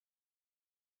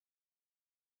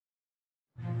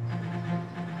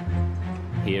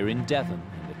Here in Devon,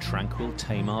 in the tranquil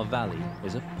Tamar Valley,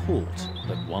 is a port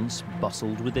that once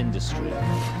bustled with industry.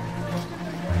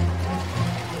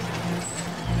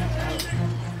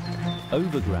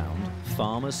 Overground,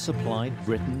 farmers supplied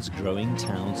Britain's growing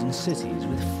towns and cities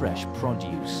with fresh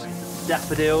produce.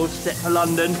 Daffodils, set for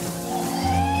London.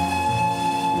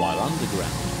 While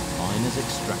underground, miners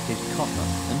extracted copper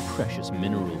and precious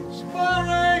minerals.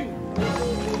 Firing!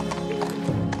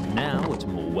 Now at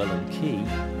Morwellen Quay,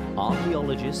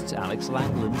 archaeologists Alex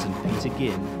Langlands and Peter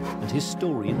Ginn and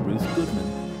historian Ruth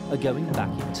Goodman are going back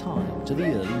in time to the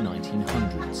early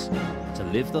 1900s to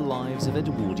live the lives of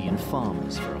Edwardian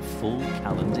farmers for a full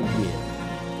calendar year.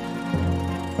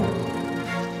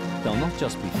 They'll not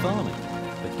just be farming,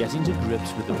 but getting to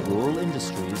grips with the rural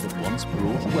industries that once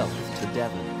brought wealth to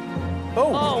Devon.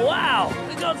 Oh wow!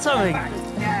 We got something!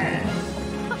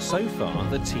 So far,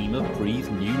 the team have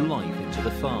breathed new life into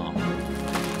the farm,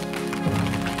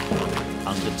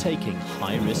 undertaking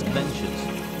high-risk ventures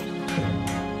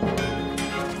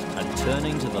and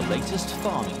turning to the latest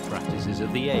farming practices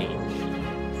of the age.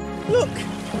 Look!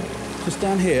 Just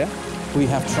down here, we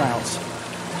have trout.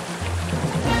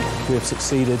 We have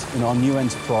succeeded in our new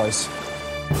enterprise.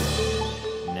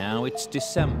 Now it's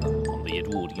December on the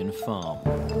Edwardian farm.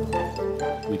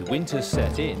 With winter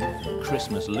set in and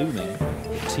Christmas looming,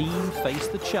 the team face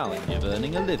the challenge of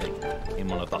earning a living in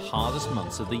one of the hardest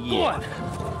months of the year.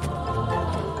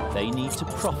 They need to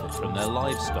profit from their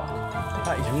livestock.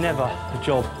 That is never a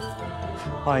job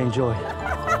I enjoy.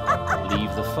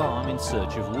 Leave the farm in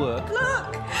search of work.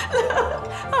 Look! Look!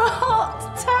 A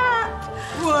hot tap!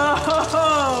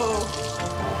 Whoa!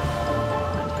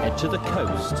 And head to the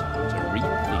coast to reap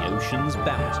the ocean's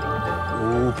bounty.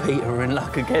 Oh, Peter, we're in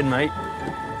luck again, mate.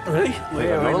 Really?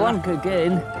 We're in luck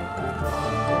again.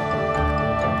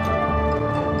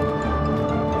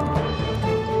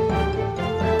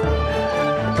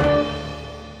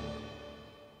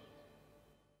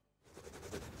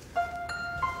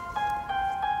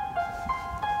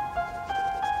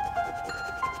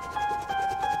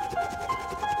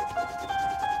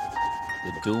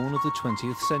 The dawn of the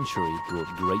 20th century brought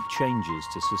great changes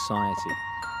to society.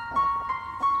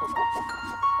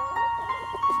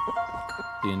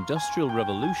 The Industrial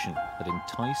Revolution had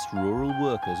enticed rural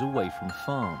workers away from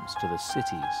farms to the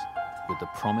cities, with the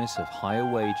promise of higher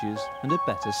wages and a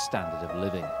better standard of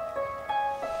living.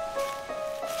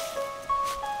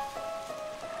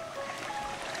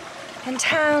 In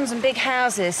towns and big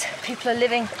houses, people are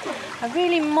living a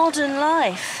really modern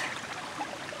life.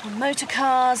 On motor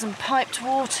cars and piped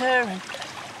water and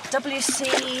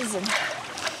WCs and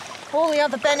all the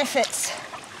other benefits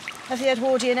of the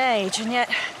Edwardian age, and yet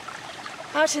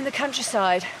out in the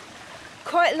countryside,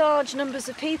 quite large numbers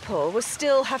of people were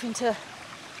still having to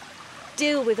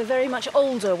deal with a very much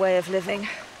older way of living.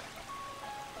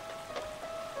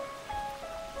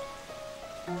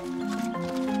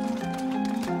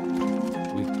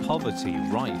 With poverty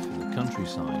rife in the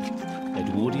countryside,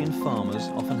 Edwardian farmers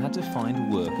often had to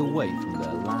find work away from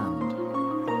their land.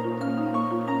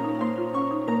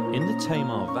 In the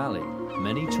Tamar Valley,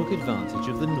 many took advantage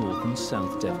of the North and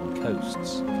South Devon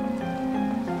coasts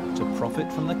to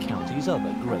profit from the county's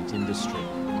other great industry,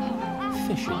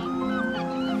 fishing.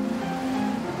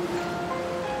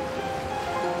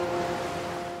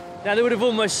 Now, there would have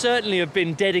almost certainly have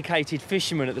been dedicated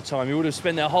fishermen at the time who would have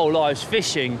spent their whole lives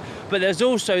fishing, but there's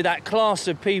also that class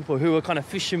of people who are kind of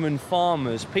fishermen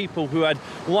farmers, people who had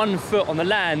one foot on the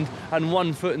land and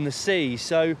one foot in the sea.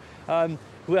 So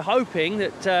we're hoping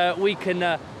that we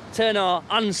can turn our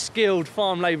unskilled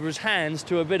farm labourers' hands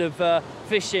to a bit of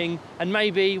fishing, and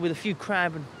maybe with a few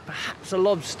crab and perhaps a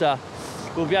lobster,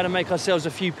 we'll be able to make ourselves a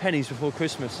few pennies before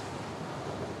Christmas.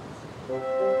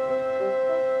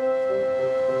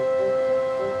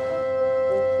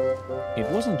 It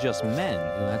wasn't just men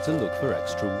who had to look for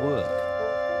extra work.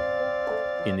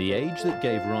 In the age that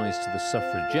gave rise to the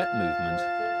suffragette movement,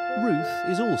 Ruth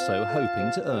is also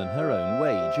hoping to earn her own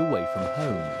wage away from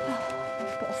home. Oh,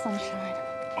 we've got the sunshine.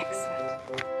 Excellent.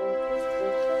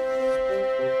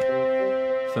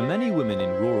 For many women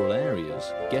in rural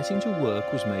areas, getting to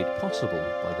work was made possible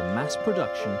by the mass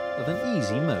production of an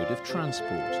easy mode of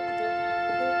transport.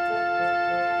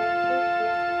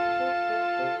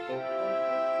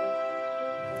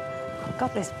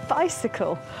 Got this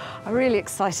bicycle. I'm really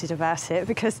excited about it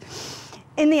because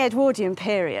in the Edwardian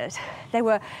period, they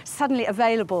were suddenly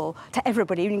available to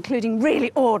everybody, including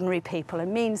really ordinary people,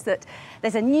 and means that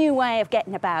there's a new way of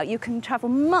getting about. You can travel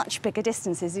much bigger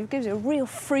distances. It gives you a real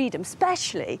freedom,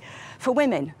 especially for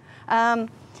women.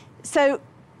 So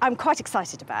I'm quite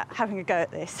excited about having a go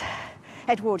at this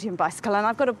Edwardian bicycle, and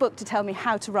I've got a book to tell me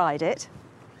how to ride it.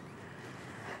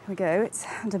 we go. It's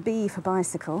under B for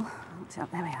bicycle. There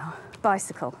we are.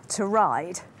 Bicycle, to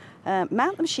ride.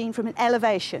 Mount the machine from an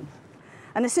elevation.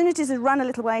 And as soon as it has run a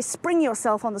little way, spring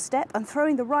yourself on the step and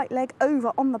throwing the right leg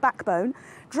over on the backbone,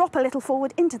 drop a little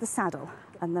forward into the saddle.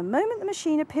 And the moment the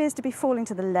machine appears to be falling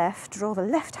to the left, draw the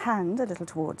left hand a little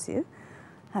towards you,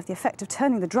 have the effect of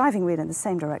turning the driving wheel in the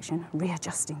same direction,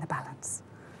 readjusting the balance.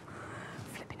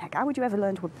 Flipping heck, how would you ever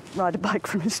learn to ride a bike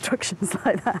from instructions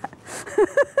like that?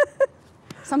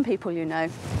 Some people, you know,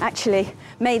 actually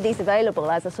made these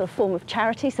available as a sort of form of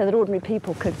charity so that ordinary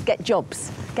people could get jobs,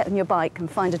 get on your bike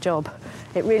and find a job.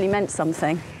 It really meant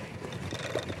something.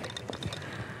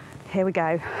 Here we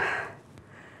go.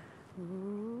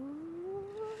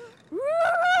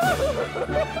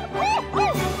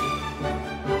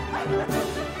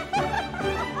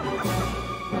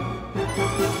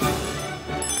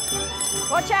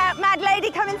 Watch out, mad lady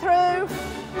coming through.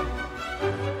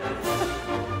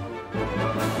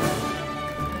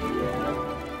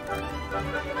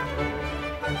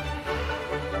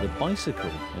 The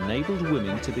bicycle enabled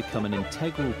women to become an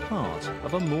integral part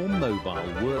of a more mobile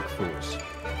workforce.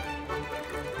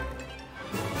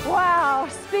 Wow,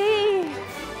 speed,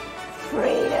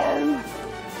 freedom.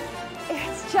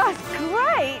 It's just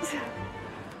great.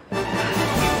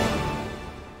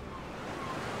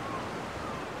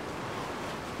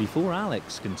 Before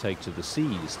Alex can take to the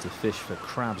seas to fish for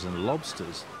crabs and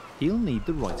lobsters, he'll need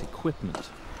the right equipment.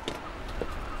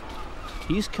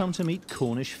 He's come to meet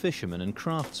Cornish fisherman and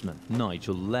craftsman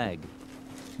Nigel Legg.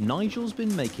 Nigel's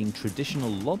been making traditional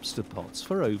lobster pots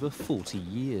for over 40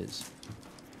 years.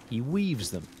 He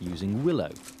weaves them using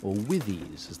willow, or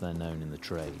withies as they're known in the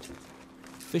trade.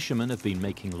 Fishermen have been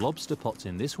making lobster pots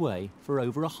in this way for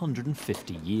over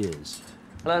 150 years.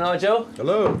 Hello, Nigel.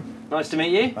 Hello. Nice to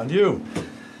meet you. And you?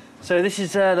 So this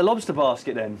is the lobster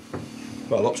basket then?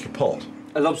 Well, lobster pot.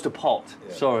 A lobster pot,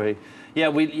 yeah. Sorry. Yeah,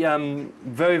 we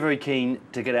very, very keen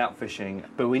to get out fishing,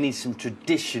 but we need some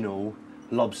traditional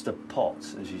lobster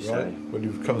pots, as you say. Well,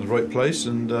 you've come to the right place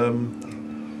and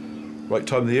right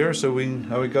time of the year, so we can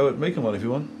have a go at making one if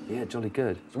you want. Yeah, jolly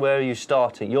good. Where are you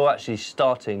starting? You're actually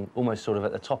starting almost sort of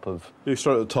at the top of... You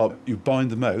start at the top, you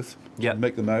bind the mouth,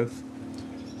 make the mouth,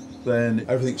 then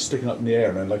everything's sticking up in the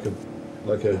air now like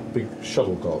a big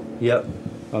shuttlecock. Yep.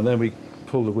 And then we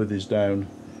pull the withies down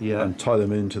Yeah. and tie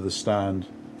them into the stand.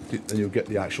 Then you'll get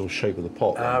the actual shape of the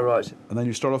pot. Ah, right. And then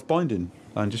you start off binding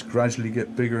and just gradually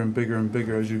get bigger and bigger and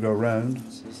bigger as you go around.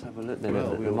 So let's have a look then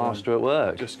at the master at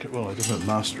work. Well, I don't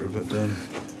master it, but the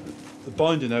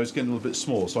binding now is getting a little bit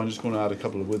small, so I'm just going to add a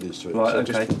couple of withies to it. Right,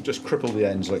 so okay. Just cripple the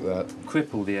ends like that.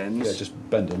 Cripple the ends? Yeah, just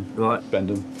bend them. Right. Bend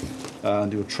them.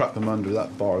 And you'll trap them under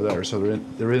that bar there, so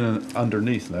they're in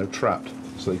underneath now, trapped,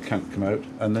 so they can't come out.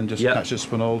 And then just catch a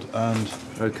spinald and...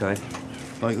 Okay.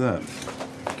 Like that.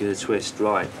 Give it a twist,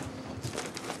 right.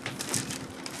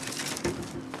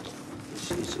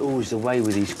 It's always the way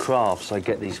with these crafts. I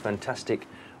get these fantastic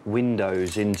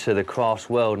windows into the crafts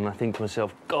world, and I think to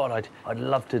myself, God, I'd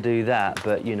love to do that,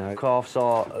 but, you know, crafts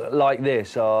are like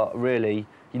this are really,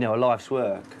 you know, a life's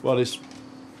work. Well, it's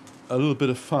a little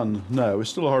bit of fun now. It's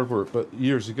still hard work, but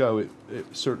years ago it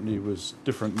certainly was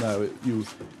different now. You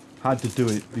had to do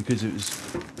it because it was,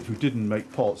 if you didn't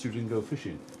make pots, you didn't go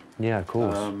fishing. Yeah, of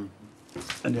course.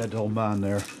 And you had the old man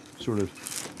there sort of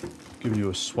giving you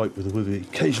a swipe with a withy,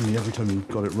 occasionally every time you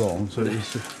got it wrong. So it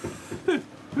was,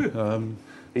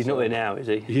 he's not here now, is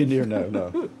he? He's in here now,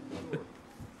 no.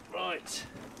 Right.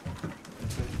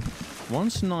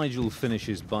 Once Nigel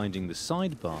finishes binding the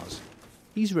sidebars,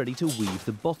 he's ready to weave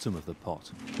the bottom of the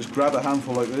pot. Just grab a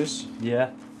handful like this. Yeah.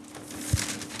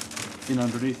 In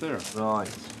underneath there. Right.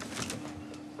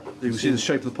 You can see the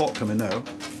shape of the pot coming now.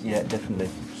 Yeah, definitely.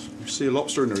 You see a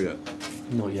lobster in there yet?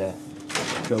 Not yet.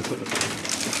 Go put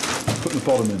the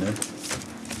bottom in there.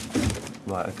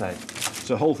 Right, okay.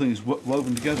 So the whole thing is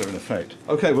woven together in effect.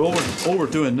 Okay, well all we're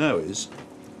doing now is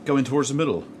going towards the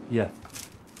middle. Yeah.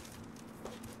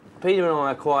 Peter and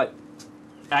I are quite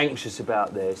anxious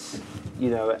about this.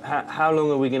 You know, how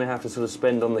long are we going to have to sort of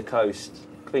spend on the coast,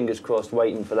 fingers crossed,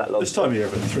 waiting for that lobster? This time of year,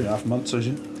 about 3.5 months, as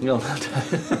you? No.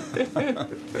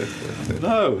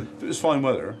 No, if it was fine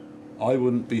weather, I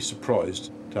wouldn't be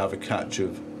surprised to have a catch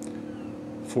of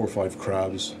 4 or 5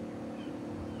 crabs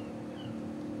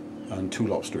and 2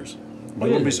 lobsters.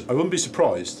 Really? I wouldn't be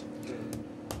surprised.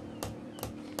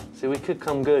 So we could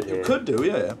come good here. You could do,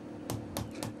 yeah.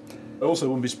 I also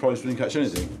wouldn't be surprised if we didn't catch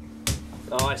anything.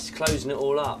 Oh, it's closing it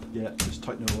all up. Yeah, just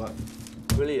tighten it all up.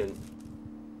 Brilliant.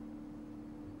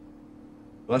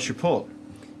 Well, that's your pot.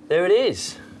 There it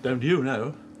is. Down to you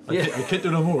now. I can't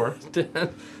do no more.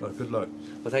 Well, good luck.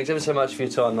 Well, thanks ever so much for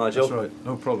your time, Nigel. That's right,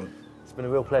 no problem. It's been a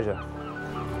real pleasure.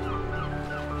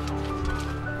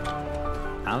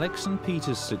 Alex and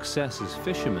Peter's success as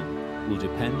fishermen will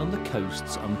depend on the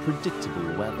coast's unpredictable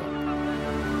weather.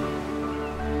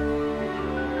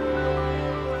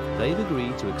 They've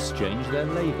agreed to exchange their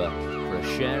labour for a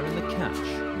share in the catch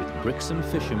with Brixham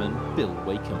fisherman Bill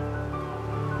Wakeham.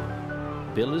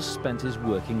 Bill has spent his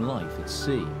working life at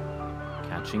sea,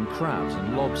 catching crabs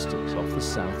and lobsters off the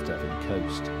South Devon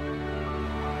coast.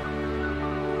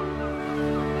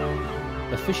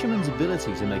 A fisherman's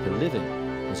ability to make a living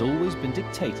has always been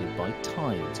dictated by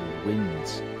tides and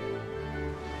winds.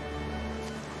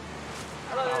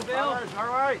 Hello there, Bill. All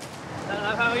right.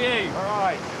 Hello, how are you? All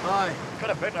right. Hi. Could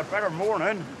have been a better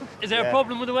morning. Is there a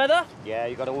problem with the weather? Yeah,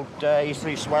 you got old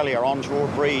easterly swell here, onshore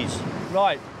breeze.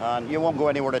 Right. And you won't go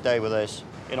anywhere today with this.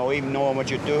 You know, even knowing what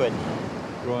you're doing.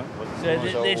 Right. So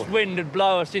this wind would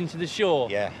blow us into the shore?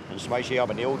 Yeah, and smash you up.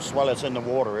 And the old swell that's in the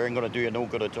water here ain't going to do you no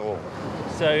good at all.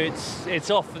 So it's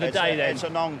off for the day then? It's a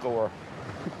non-goer.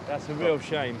 That's a real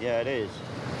shame. Yeah, it is.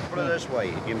 Put it this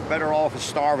way, you're better off a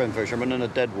starving fisherman than a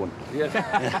dead one. Yeah.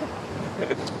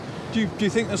 Do you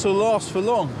think this will last for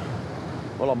long?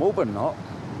 Well, I'm hoping not.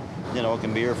 You know, it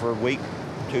can be here for a week,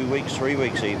 2 weeks, 3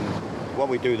 weeks even. What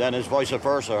we do then is vice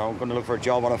versa. I'm going to look for a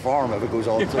job on a farm if it goes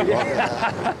on too long.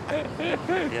 Yeah.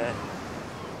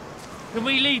 Can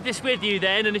we leave this with you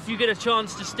then, and if you get a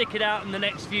chance to stick it out in the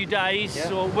next few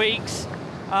days or weeks,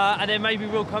 and then maybe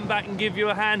we'll come back and give you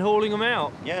a hand hauling them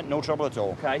out? Yeah, no trouble at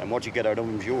all. Okay. And what you get out of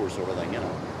them is yours, sort of thing, you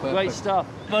know. Great stuff.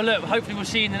 Well, look, hopefully we'll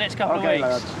see you in the next couple of weeks.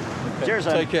 Lads. Cheers,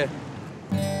 then. Take care.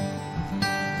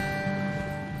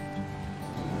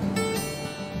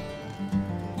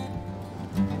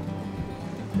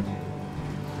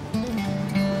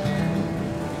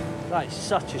 That's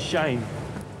such a shame.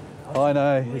 I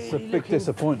know, it's a big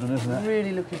disappointment, isn't it?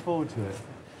 Really looking forward to it.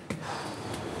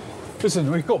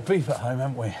 Listen, we've got beef at home,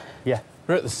 haven't we? Yeah.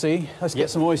 We're at the sea. Let's get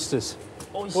some oysters.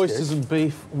 Oysters? Oysters and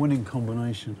beef, winning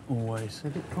combination, always.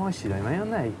 They're a bit pricey though, mate,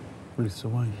 aren't they? Ruth's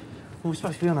away. Well, we're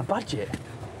supposed to be on a budget.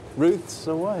 Ruth's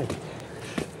away.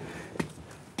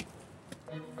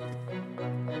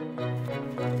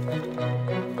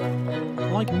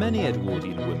 Like many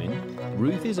Edwardian women,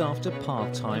 Ruth is after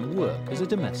part-time work as a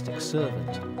domestic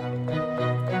servant.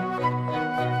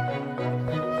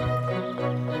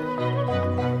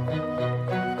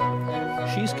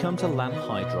 She's come to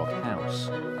Lanhydrock House,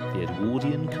 the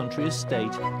Edwardian country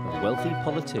estate of wealthy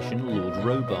politician Lord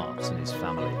Robarts and his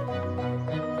family.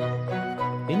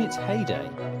 In its heyday,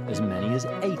 as many as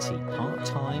 80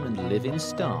 part-time and live-in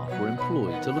staff were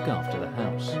employed to look after the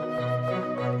house.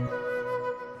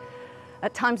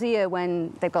 At times of year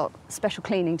when they've got special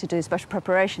cleaning to do, special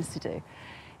preparations to do,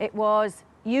 it was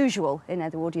usual in the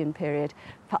Edwardian period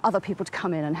for other people to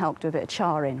come in and help do a bit of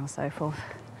charring or so forth.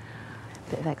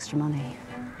 A bit of extra money.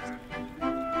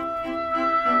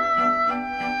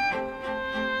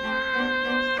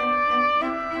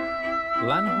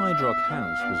 Lanhydrock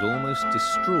House was almost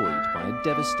destroyed by a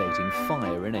devastating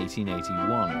fire in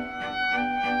 1881.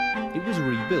 It was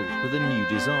rebuilt with a new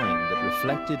design that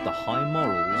reflected the high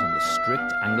morals and the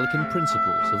strict Anglican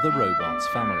principles of the Robarts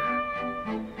family.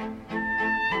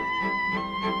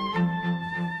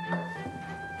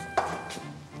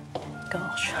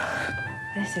 Gosh,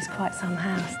 this is quite some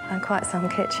house and quite some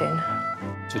kitchen.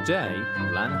 Today,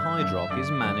 Lanhydrock is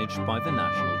managed by the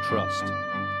National Trust,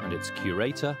 and its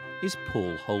curator is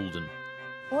Paul Holden.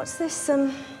 What's this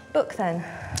book then?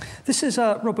 This is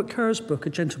Robert Kerr's book, A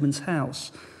Gentleman's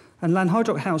House. And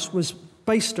Lanhydrock House was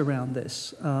based around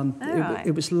this.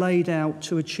 It was laid out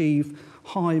to achieve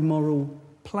high moral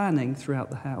planning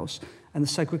throughout the house and the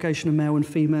segregation of male and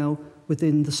female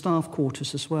within the staff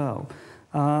quarters as well.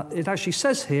 It actually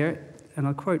says here, and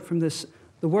I quote from this,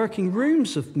 "The working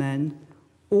rooms of men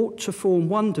ought to form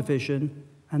one division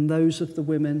and those of the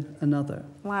women another."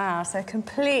 Wow, so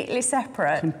completely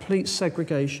separate. Complete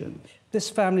segregation.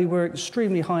 This family were an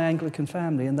extremely high Anglican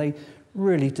family, and they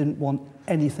really didn't want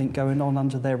anything going on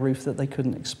under their roof that they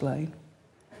couldn't explain.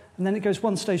 And then it goes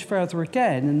one stage further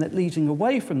again, in that leading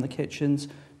away from the kitchens,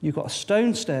 you've got a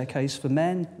stone staircase for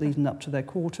men leading up to their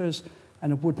quarters,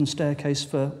 and a wooden staircase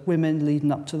for women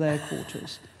leading up to their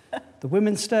quarters. The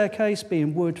women's staircase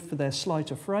being wood for their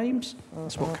slighter frames,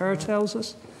 that's what Kerr tells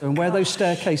us. And where those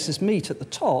staircases meet at the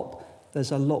top,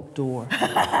 there's a locked door.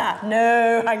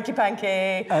 No,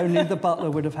 hanky-panky. Only the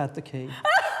butler would have had the key.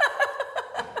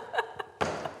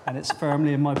 And it's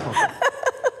firmly in my pocket.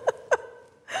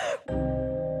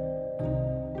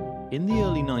 In the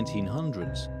early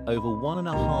 1900s, over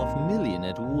 1.5 million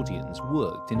Edwardians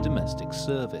worked in domestic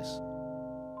service.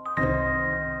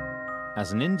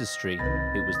 As an industry,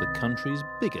 it was the country's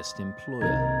biggest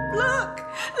employer. Look,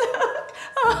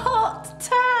 a hot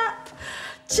tap.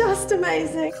 Just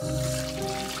amazing.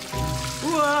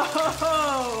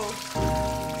 Whoa!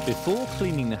 Before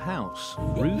cleaning the house,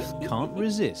 Ruth can't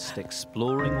resist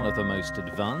exploring one of the most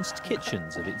advanced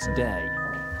kitchens of its day.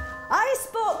 Ice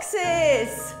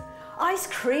boxes! Ice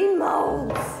cream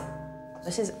moulds!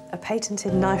 This is a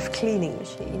patented knife cleaning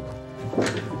machine.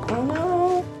 Oh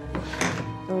no!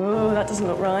 Oh, that doesn't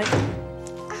look right.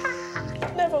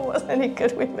 Never was any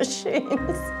good with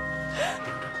machines.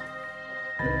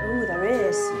 Oh, there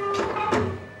is.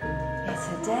 It's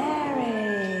a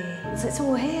dairy. So it's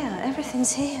all here.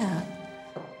 Everything's here.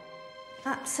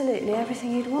 Absolutely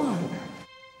everything you'd want.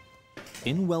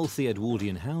 In wealthy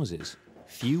Edwardian houses,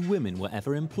 few women were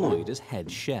ever employed as head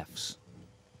chefs.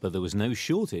 But there was no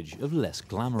shortage of less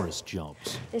glamorous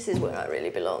jobs. This is where I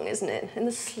really belong, isn't it? In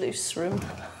the sluice room.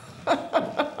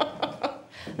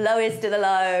 Lowest to the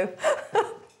low.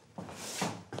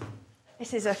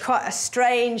 This is quite a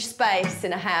strange space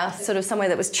in a house, sort of somewhere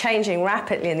that was changing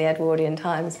rapidly in the Edwardian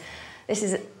times. This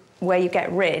is where you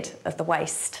get rid of the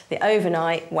waste, the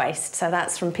overnight waste. So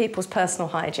that's from people's personal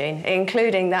hygiene,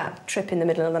 including that trip in the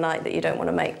middle of the night that you don't want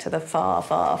to make to the far,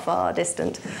 far, far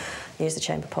distant. Use the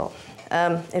chamber pot.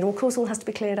 It, of course, all has to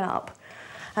be cleared up.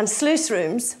 And sluice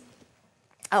rooms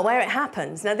are where it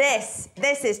happens. Now, this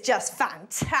is just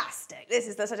fantastic. This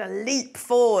is such a leap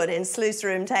forward in sluice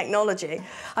room technology.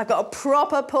 I've got a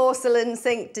proper porcelain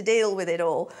sink to deal with it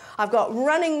all. I've got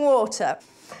running water.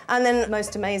 And then,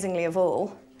 most amazingly of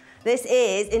all, this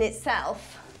is, in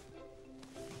itself,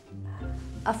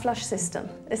 a flush system.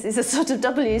 This is a sort of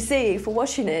WC for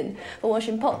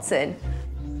washing pots in.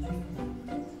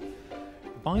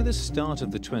 By the start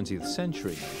of the 20th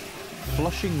century,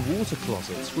 flushing water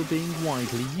closets were being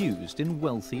widely used in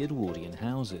wealthy Edwardian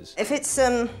houses. If it's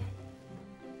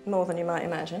more than you might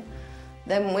imagine,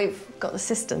 then we've got the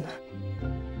cistern.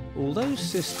 Although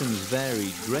systems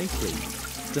varied greatly,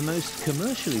 the most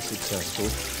commercially successful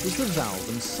was the valve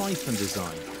and siphon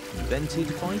design, invented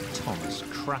by Thomas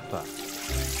Crapper.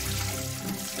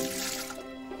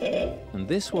 And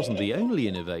this wasn't the only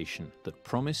innovation that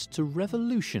promised to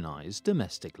revolutionise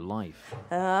domestic life.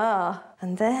 Ah,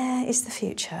 and there is the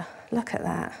future. Look at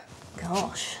that.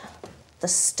 Gosh. The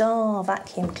Star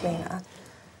vacuum cleaner.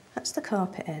 That's the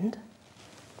carpet end.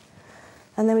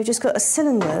 And then we've just got a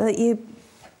cylinder that you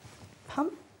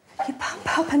pump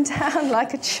up and down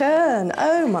like a churn.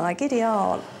 Oh, my giddy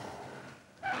aunt.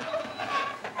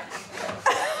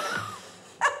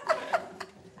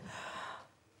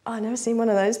 I've never seen one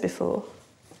of those before.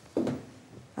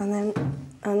 And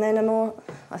then a more,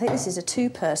 I think this is a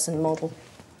two-person model.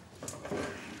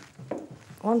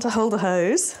 One to hold the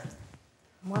hose,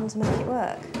 and one to make it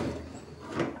work.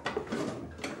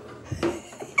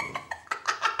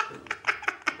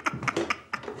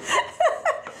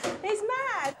 He's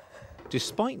mad!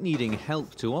 Despite needing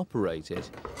help to operate it,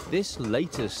 this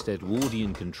latest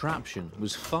Edwardian contraption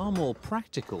was far more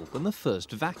practical than the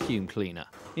first vacuum cleaner,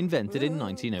 invented in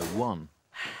 1901.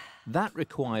 That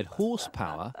required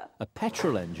horsepower, a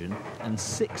petrol engine, and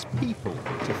 6 people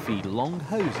to feed long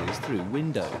hoses through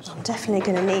windows. I'm definitely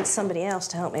going to need somebody else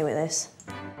to help me with this.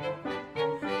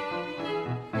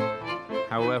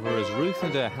 However, as Ruth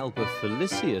and her helper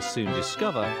Felicia soon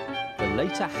discover, the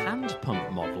later hand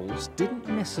pump models didn't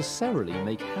necessarily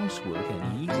make housework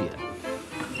any easier.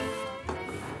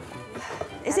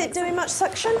 Is it doing much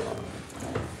suction?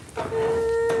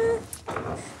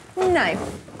 No.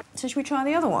 So should we try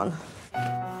the other one?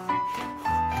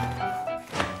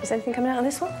 Is anything coming out of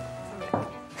this one?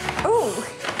 Ooh,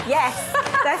 yes,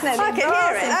 definitely. I can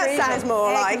hear it. That sounds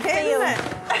more like it, isn't it?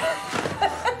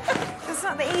 It's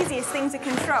not the easiest thing to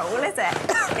control, is it?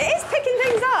 It is picking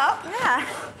things up. Yeah.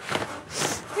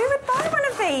 Who would buy one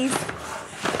of these?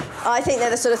 I think they're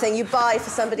the sort of thing you buy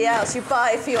for somebody else. You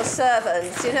buy for your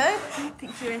servants, you know?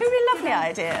 It would be a lovely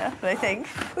idea, I think.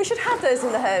 We should have those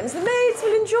in the homes. The maids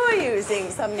will enjoy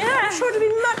using some. Yeah. I'm sure it'll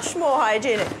be much more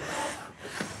hygienic.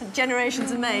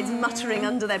 Generations of maids muttering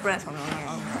under their breath.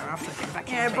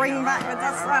 Yeah, bring back with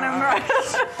that one and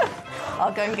brush.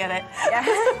 I'll go and get it. Yeah.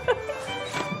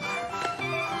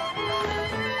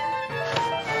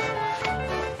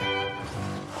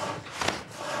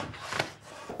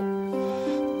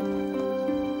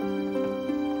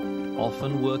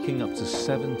 Often working up to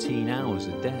 17 hours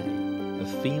a day, a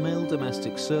female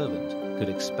domestic servant could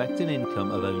expect an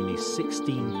income of only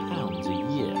 £16 a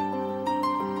year.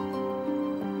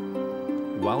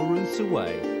 While Ruth's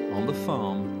away, on the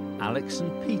farm, Alex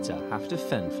and Peter have to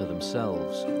fend for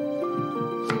themselves.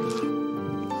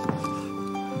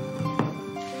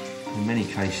 In many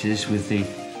cases, with the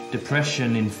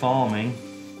depression in farming,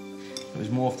 it was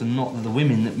more often not the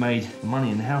women that made the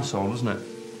money in the household, wasn't it?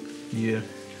 You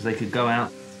because they could go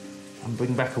out and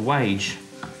bring back a wage.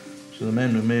 So the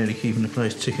men were merely keeping the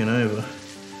place ticking over.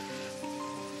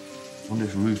 I wonder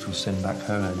if Ruth will send back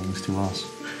her earnings to us.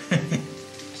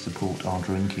 Support our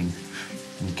drinking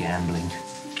and gambling.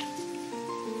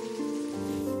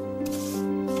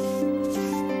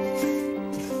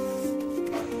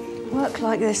 Work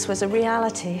like this was a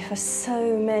reality for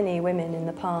so many women in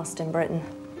the past in Britain.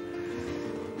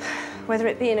 Whether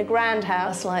it be in a grand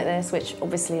house like this, which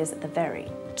obviously is at the very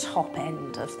top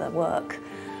end of the work,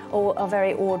 or a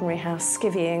very ordinary house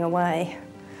skivvying away.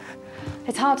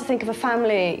 It's hard to think of a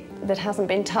family that hasn't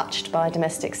been touched by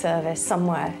domestic service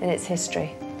somewhere in its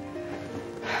history.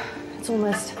 It's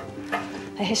almost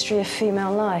a history of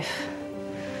female life,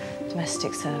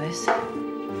 domestic service.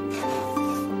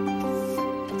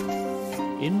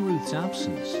 In Ruth's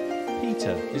absence,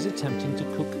 Peter is attempting to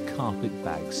cook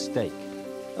carpet-bag steak,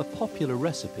 a popular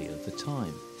recipe of the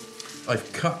time.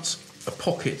 I've cut a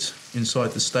pocket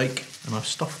inside the steak and I've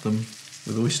stuffed them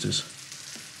with oysters,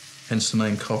 hence the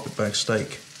name carpetbag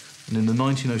steak. And in the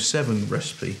 1907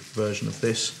 recipe version of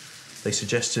this, they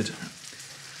suggested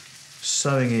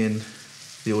sewing in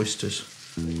the oysters.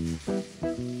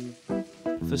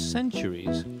 For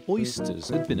centuries, oysters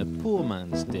had been a poor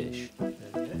man's dish.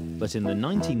 But in the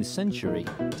 19th century,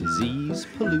 disease,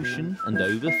 pollution and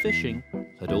overfishing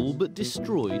had all but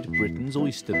destroyed Britain's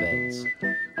oyster beds.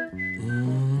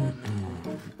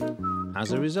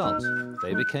 As a result,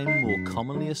 they became more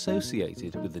commonly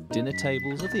associated with the dinner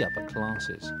tables of the upper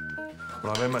classes.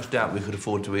 Well, I very much doubt we could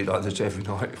afford to eat like this every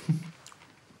night.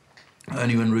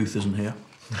 Only when Ruth isn't here.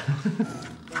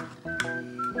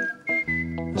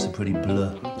 It's a pretty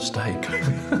blur steak.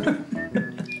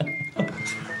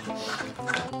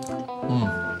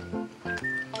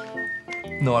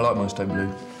 No, I like my steak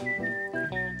blue.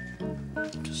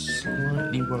 Just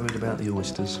slightly worried about the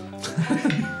oysters.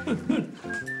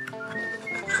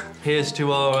 Here's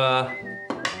to our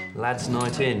lads'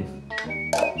 night in.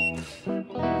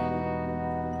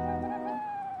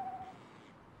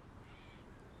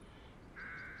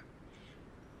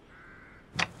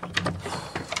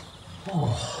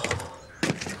 Oh.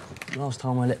 Last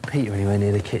time I let Peter anywhere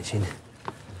near the kitchen.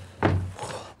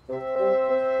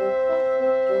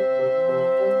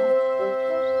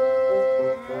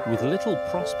 With little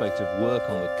prospect of work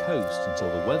on the coast until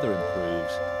the weather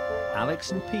improves,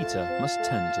 Alex and Peter must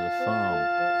tend to the farm.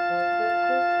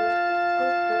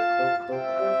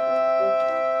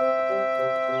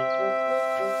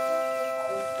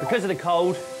 Because of the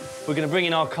cold, we're going to bring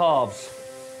in our calves.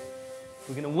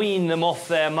 We're going to wean them off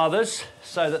their mothers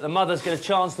so that the mothers get a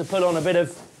chance to put on a bit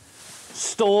of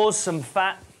stores, some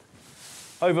fat,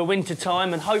 over winter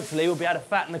time, and hopefully we'll be able to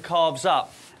fatten the calves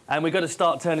up. And we've got to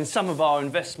start turning some of our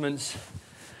investments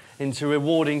into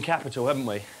rewarding capital, haven't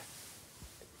we?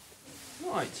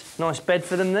 Right, nice bed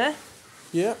for them there.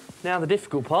 Yeah. Now the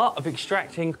difficult part of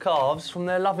extracting calves from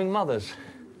their loving mothers.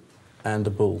 And a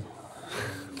bull.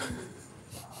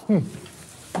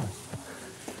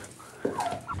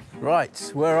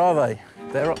 Right, where are they?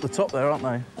 They're up the top there, aren't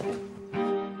they?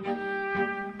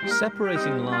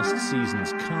 Separating last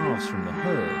season's calves from the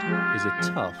herd is a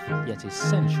tough yet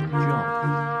essential job.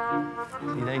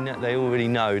 See, they already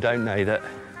know, don't they, that...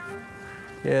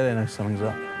 Yeah, they know something's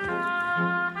up.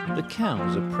 The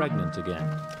cows are pregnant again.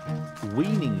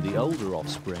 Weaning the older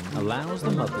offspring allows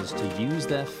the mothers to use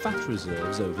their fat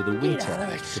reserves over the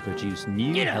winter to produce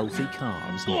new healthy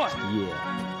calves next year.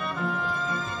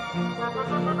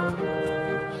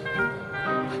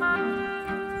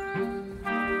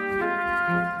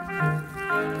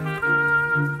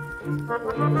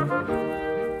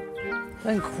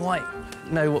 I don't quite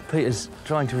know what Peter's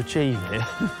trying to achieve here.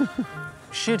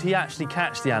 Should he actually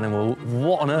catch the animal,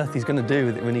 what on earth he's going to do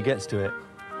with it when he gets to it?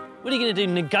 What are you going to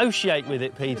do, negotiate with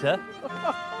it, Peter?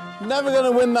 Never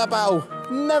going to win that battle.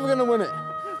 Never going to win it.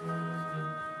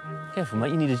 Careful,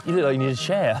 mate, you look like you need a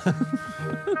chair.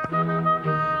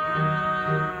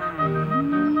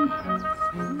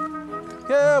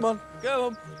 Come on. Go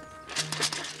on.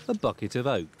 A bucket of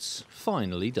oats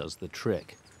finally does the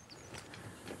trick.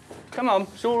 Come on,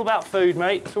 it's all about food,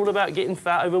 mate. It's all about getting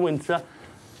fat over winter.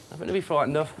 Nothing to be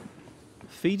frightened of.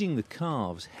 Feeding the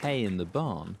calves hay in the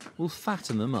barn will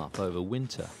fatten them up over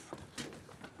winter.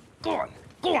 Go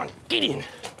on, get in.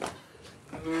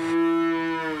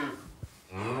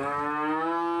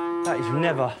 That is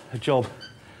never a job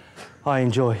I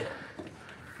enjoy.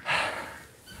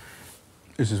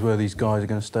 This is where these guys are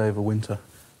going to stay over winter.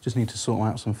 Just need to sort them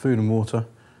out some food and water.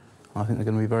 I think they're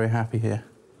going to be very happy here.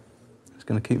 It's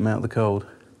going to keep them out of the cold.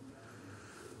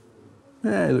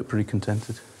 Yeah, they look pretty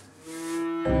contented.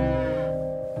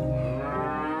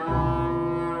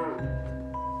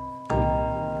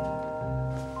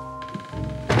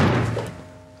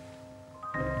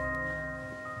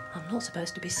 not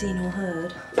supposed to be seen or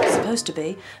heard. It's supposed to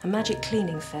be a magic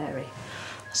cleaning fairy.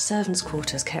 The servants'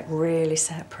 quarters kept really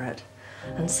separate,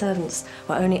 and servants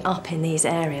were only up in these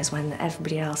areas when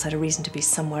everybody else had a reason to be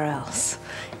somewhere else.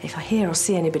 If I hear or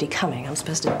see anybody coming, I'm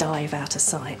supposed to dive out of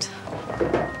sight.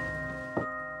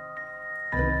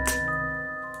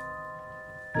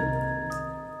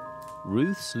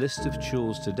 Ruth's list of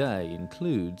chores today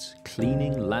includes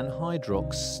cleaning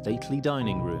Lanhydrock's stately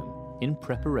dining room in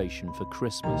preparation for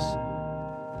Christmas.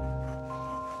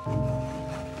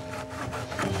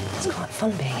 It's quite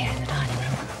fun being here in the dining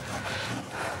room.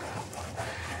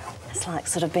 It's like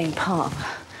sort of being part of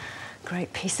a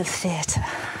great piece of theatre.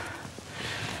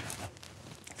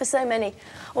 For so many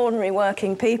ordinary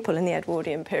working people in the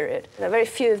Edwardian period, very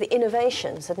few of the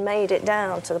innovations had made it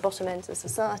down to the bottom ends of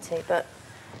society, but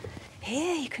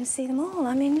here you can see them all.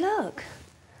 I mean, look.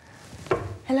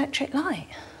 Electric light.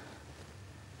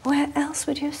 Where else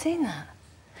would you have seen that?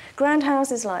 Grand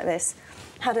houses like this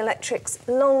had electrics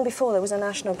long before there was a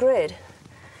national grid.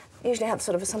 Usually had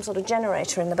some sort of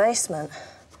generator in the basement.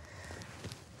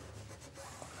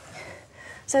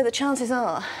 So the chances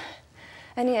are,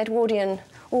 any Edwardian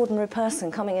ordinary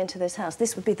person coming into this house,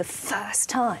 this would be the first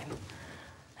time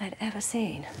they'd ever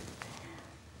seen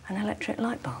an electric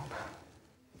light bulb.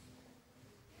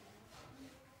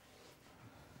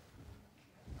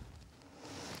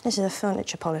 This is a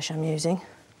furniture polish I'm using.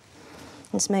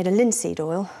 It's made of linseed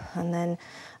oil and then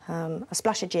a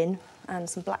splash of gin and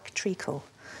some black treacle.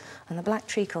 And the black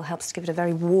treacle helps to give it a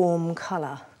very warm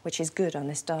colour, which is good on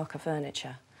this darker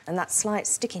furniture. And that slight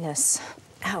stickiness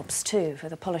helps too for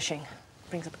the polishing.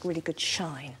 Brings up a really good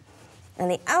shine.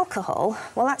 And the alcohol,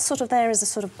 well, that's sort of there as a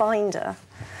sort of binder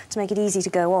to make it easy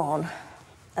to go on.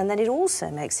 And then it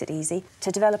also makes it easy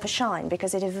to develop a shine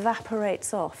because it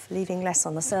evaporates off, leaving less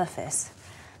on the surface.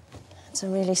 It's a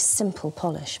really simple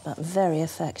polish, but very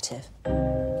effective.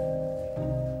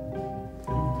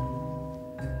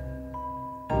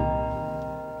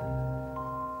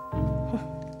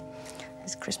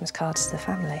 There's Christmas cards to the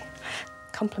family.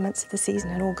 Compliments of the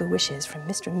season and all good wishes from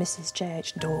Mr. and Mrs.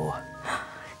 J.H. Dorr.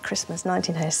 Christmas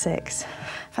 1906.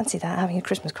 Fancy that, having your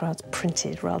Christmas cards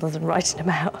printed rather than writing them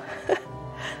out.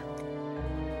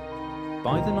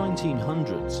 By the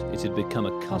 1900s, it had become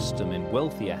a custom in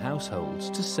wealthier households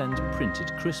to send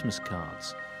printed Christmas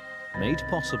cards, made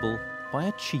possible by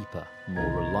a cheaper,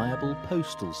 more reliable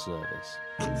postal service.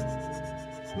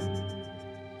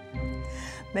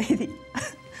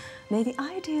 May the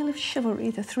ideal of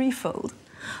chivalry, the threefold,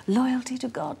 loyalty to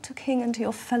God, to King and to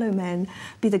your fellow men,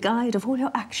 be the guide of all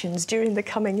your actions during the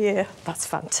coming year. That's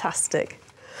fantastic.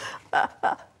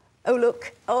 Oh,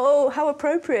 look. Oh, how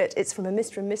appropriate. It's from a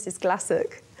Mr. and Mrs.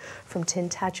 Glassock from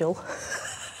Tintagel.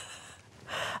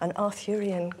 An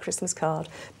Arthurian Christmas card,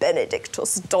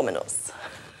 Benedictus Dominus.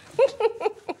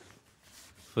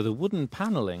 For the wooden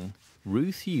panelling,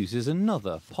 Ruth uses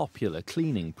another popular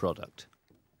cleaning product.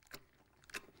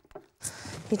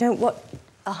 You don't want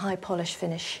a high polish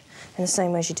finish in the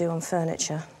same way as you do on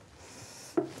furniture.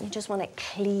 You just want it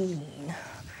clean.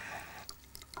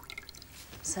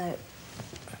 So,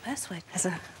 the best way is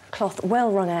a cloth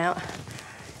well wrung out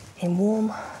in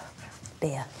warm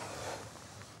beer.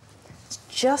 It's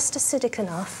just acidic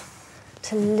enough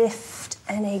to lift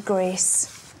any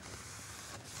grease.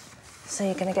 So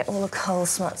you're going to get all the coal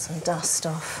smuts and dust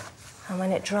off. And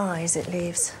when it dries, it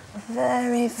leaves a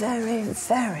very, very,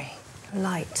 very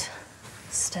light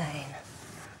stain.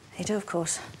 You do, of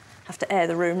course, have to air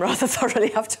the room rather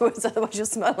thoroughly afterwards, otherwise you'll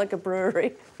smell like a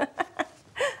brewery.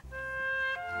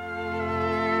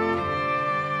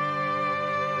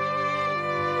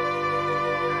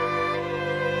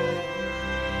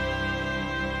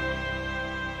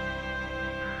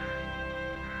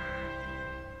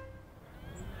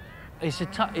 It's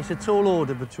a tall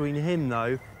order between him,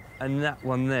 though, and that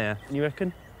one there. You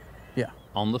reckon? Yeah.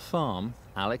 On the farm,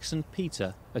 Alex and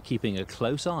Peter are keeping a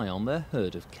close eye on their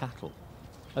herd of cattle.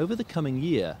 Over the coming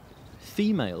year,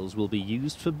 females will be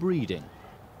used for breeding.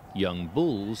 Young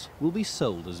bulls will be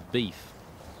sold as beef.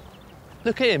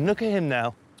 Look at him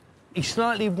now. He's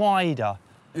slightly wider.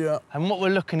 Yeah. And what we're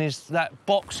looking is that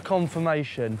box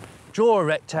conformation. Draw a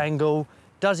rectangle.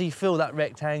 Does he fill that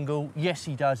rectangle? Yes,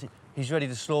 he does. He's ready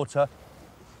to slaughter.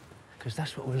 Because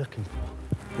that's what we're looking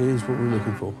for. It is what we're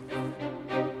looking for.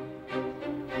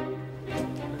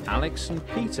 Alex and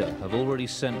Peter have already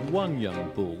sent one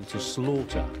young bull to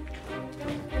slaughter.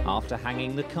 After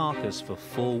hanging the carcass for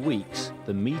 4 weeks,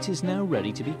 the meat is now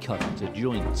ready to be cut into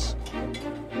joints.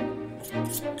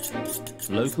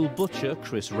 Local butcher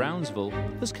Chris Rounsville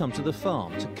has come to the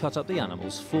farm to cut up the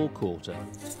animal's forequarter.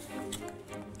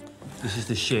 This is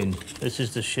the shin. This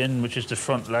is the shin, which is the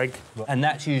front leg. And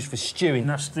that's used for stewing. And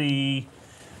that's the,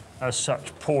 as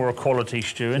such, poorer quality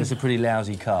stewing. It's a pretty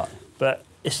lousy cut. But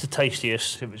it's the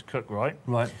tastiest if it's cooked right.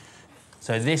 Right.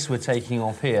 So this we're taking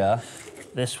off here.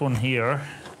 This one here,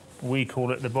 we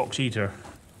call it the box eater.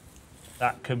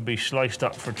 That can be sliced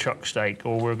up for chuck steak,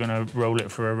 or we're going to roll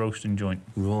it for a roasting joint.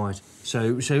 Right.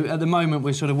 So at the moment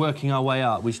we're sort of working our way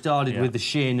up. We started with the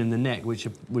shin and the neck, which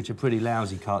are pretty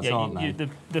lousy cuts, aren't they?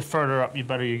 The further up, the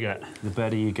better you get. The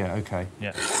better you get. Okay.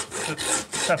 Yeah.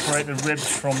 Separate the ribs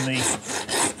from the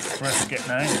brisket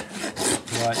now.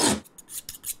 Right.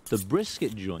 The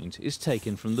brisket joint is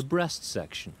taken from the breast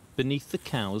section, beneath the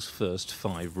cow's first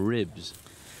 5 ribs.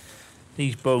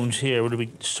 These bones here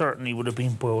certainly would have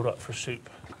been boiled up for soup.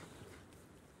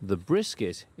 The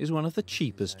brisket is one of the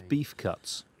cheapest beef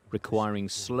cuts, requiring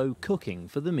slow cooking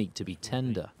for the meat to be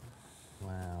tender.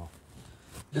 Wow.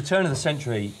 At the turn of the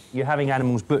century, you're having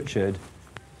animals butchered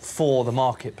for the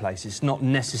marketplace. It's not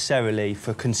necessarily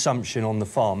for consumption on the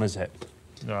farm, is it?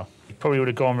 No. You probably would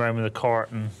have gone around with a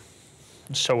cart and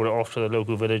sold it off to the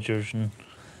local villagers, and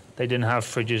they didn't have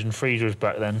fridges and freezers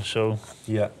back then, so...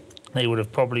 Yeah. They would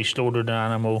have probably slaughtered an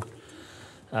animal,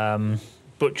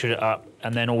 butchered it up,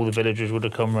 and then all the villagers would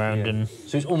have come round and...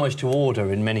 So it's almost to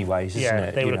order in many ways, isn't it?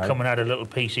 Yeah, they would have come and had a little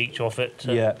piece each off it.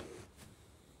 Yeah.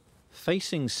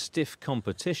 Facing stiff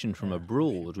competition from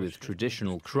abroad with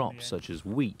traditional crops such as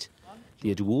wheat, the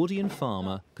Edwardian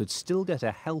farmer could still get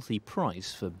a healthy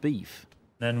price for beef.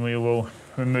 Then we will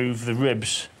remove the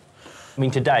ribs. I mean,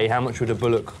 today, how much would a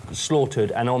bullock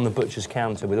slaughtered and on the butcher's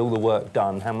counter with all the work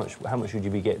done, how much would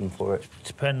you be getting for it?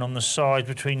 Depending on the size,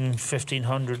 between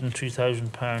 £1,500 and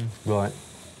 £2,000. Right.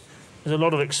 There's a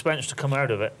lot of expense to come out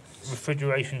of it.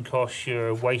 Refrigeration costs,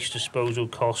 your waste disposal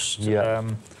costs,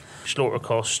 slaughter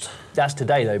cost. That's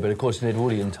today, though, but of course in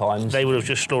Edwardian times... They would have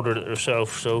just slaughtered it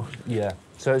themselves, so... Yeah.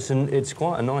 So it's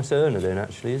quite a nice earner then,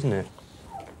 actually, isn't it?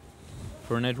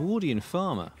 For an Edwardian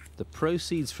farmer, the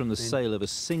proceeds from the sale of a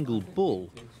single bull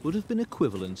would have been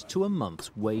equivalent to a month's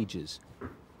wages.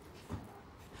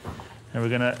 And we're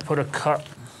going to put a cut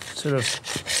sort of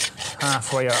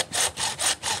halfway up.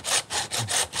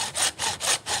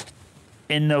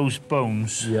 In those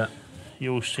bones,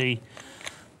 you'll see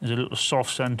there's a little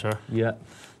soft centre. Yeah.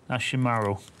 That's your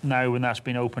marrow. Now, when that's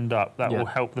been opened up, that will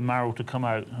help the marrow to come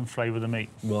out and flavour the meat.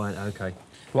 Right, OK.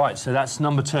 Right, so that's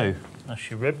number 2.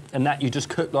 That's your rib. And that you just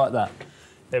cook like that?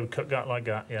 They would cook that like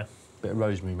that, yeah. Bit of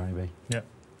rosemary, maybe. Yeah.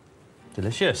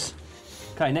 Delicious.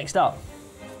 OK, next up.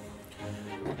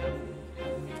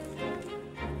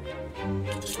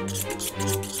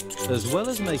 As well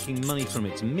as making money from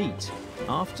its meat,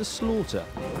 after slaughter,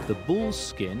 the bull's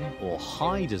skin, or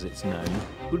hide as it's known,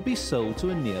 would be sold to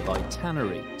a nearby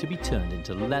tannery to be turned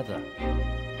into leather.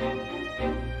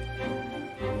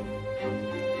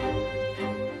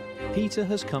 Peter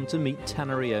has come to meet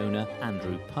tannery owner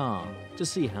Andrew Parr to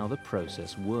see how the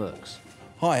process works.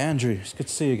 Hi, Andrew. It's good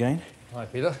to see you again. Hi,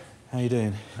 Peter. How you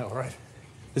doing? All right.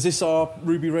 Is this our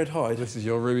ruby red hide? This is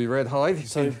your ruby red hide.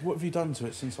 So, what have you done to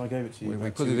it since I gave it to you?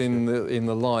 We put it in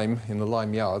the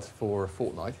lime yard for a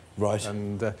fortnight. Right.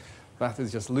 And that has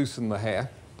just loosened the hair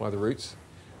by the roots,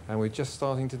 and we're just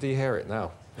starting to dehair it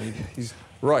now. And he's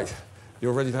right.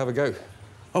 You're ready to have a go.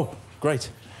 Oh, great.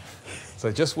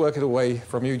 So just work it away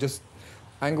from you. Just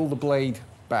angle the blade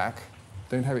back.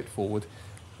 Don't have it forward.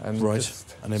 And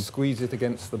just and then squeeze it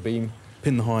against the beam.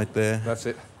 Pin the hide there. That's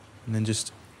it. And then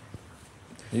just...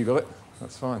 You got it.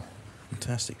 That's fine.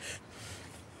 Fantastic.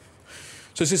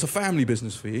 So is this a family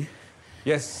business for you?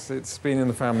 Yes, it's been in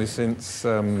the family since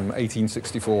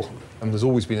 1864. And there's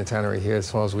always been a tannery here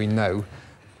as far as we know.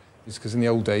 It's because in the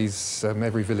old days,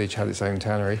 every village had its own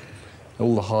tannery.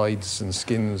 All the hides and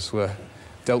skins were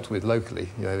dealt with locally.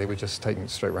 You know, they were just taken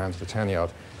straight round to the tan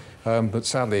yard. But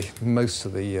sadly, most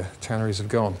of the tanneries have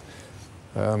gone.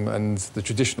 And the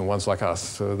traditional ones like us,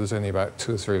 so there's only about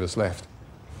 2 or 3 of us left.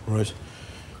 Right.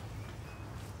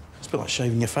 It's a bit like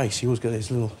shaving your face. You always get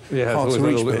these little hard hard to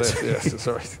reach bits. Yes, that's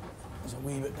right. There's a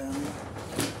wee bit down there.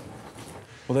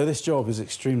 Although this job is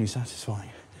extremely satisfying.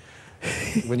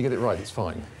 When you get it right, it's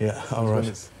fine. Yeah, all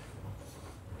right.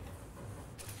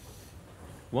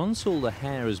 Once all the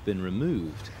hair has been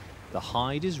removed, the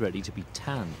hide is ready to be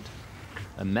tanned,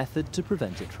 a method to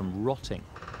prevent it from rotting.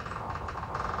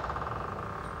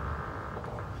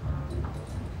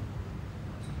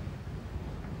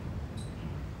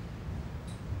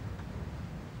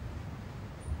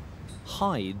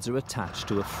 Hides are attached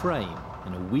to a frame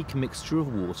in a weak mixture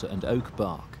of water and oak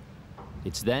bark.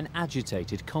 It's then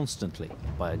agitated constantly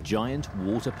by a giant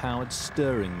water-powered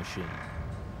stirring machine.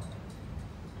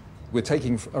 We're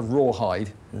taking a raw hide,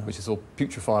 which is all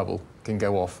putrefiable, can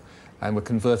go off, and we're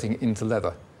converting it into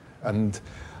leather. And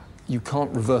you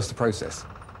can't reverse the process.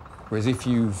 Whereas if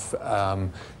you've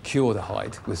cured a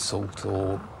hide with salt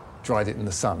or dried it in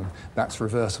the sun, that's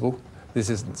reversible. This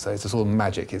isn't, so it's a sort of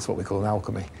magic. It's what we call an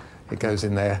alchemy. It goes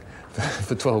in there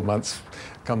for 12 months,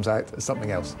 comes out as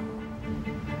something else.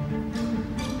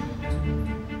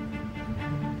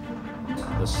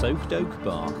 The soaked oak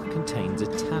bark contains a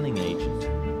tanning agent,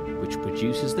 which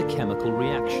produces the chemical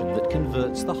reaction that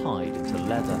converts the hide into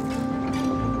leather.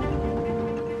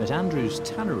 At Andrew's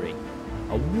tannery,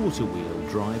 a water wheel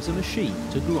drives a machine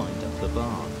to grind up the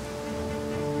bark.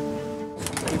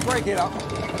 We break it up.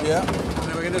 Yeah. And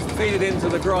then we're going to just feed it into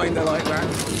the grinder like that.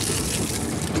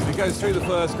 It goes through the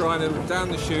first grinder, down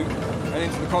the chute, and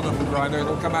into the conical grinder, and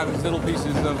it'll come out as little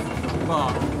pieces of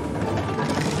bark.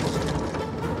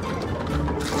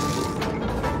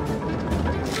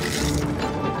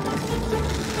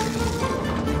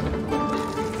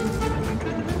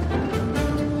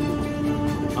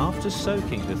 After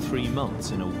soaking for 3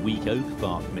 months in a weak oak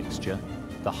bark mixture,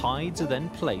 the hides are then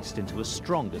placed into a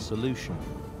stronger solution.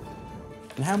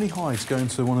 And how many hides go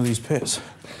into one of these pits?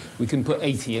 We can put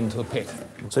 80 into a pit.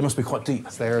 So they must be quite deep.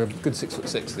 They're a good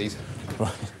 6'6", these.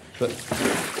 Right. But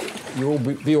you'll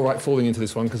be all right falling into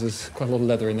this one because there's quite a lot of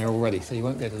leather in there already, so you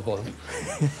won't go to the bottom.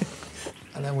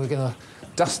 And then we're going to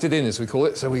dust it in, as we call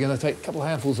it. So we're going to take a couple of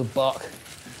handfuls of bark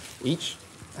each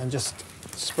and just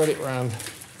spread it around.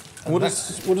 And what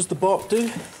does the bark do?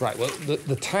 Right, well,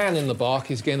 the tan in the bark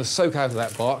is going to soak out of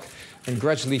that bark and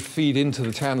gradually feed into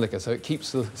the tan liquor, so it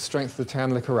keeps the strength of the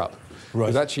tan liquor up. Right.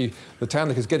 Because actually, the tan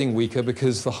liquor is getting weaker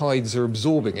because the hides are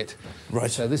absorbing it.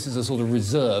 Right. So this is a sort of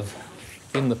reserve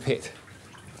in the pit.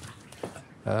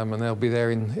 And they'll be there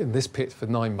in this pit for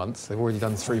 9 months. They've already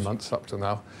done 3 months up to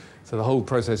now. So the whole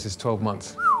process is 12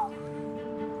 months.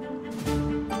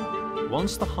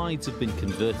 Once the hides have been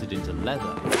converted into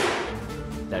leather,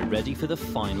 they're ready for the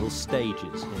final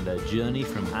stages in their journey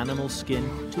from animal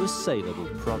skin to a saleable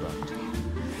product.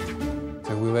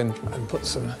 So we'll then put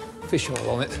some fish oil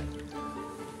on it.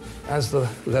 As the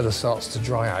leather starts to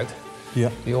dry out,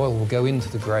 the oil will go into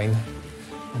the grain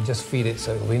and just feed it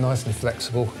so it'll be nice and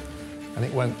flexible and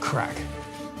it won't crack.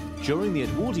 During the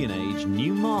Edwardian age,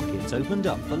 new markets opened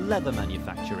up for leather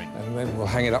manufacturing. And then we'll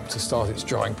hang it up to start its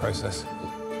drying process.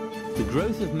 The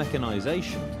growth of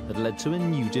mechanisation had led to a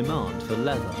new demand for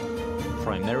leather,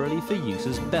 primarily for use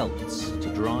as belts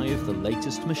to drive the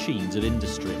latest machines of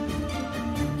industry.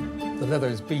 The leather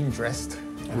has been dressed,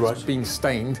 and it's been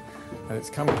stained, and it's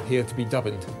come here to be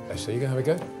dubbined. So you going to have a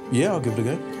go? Yeah, I'll give it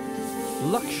a go.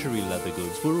 Luxury leather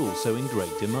goods were also in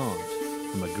great demand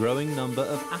from a growing number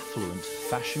of affluent,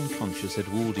 fashion-conscious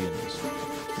Edwardians.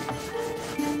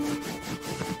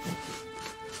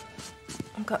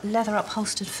 I've got leather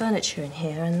upholstered furniture in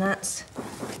here, and that's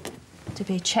to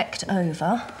be checked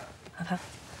over.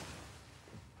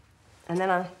 And then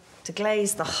I to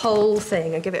glaze the whole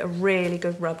thing and give it a really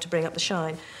good rub to bring up the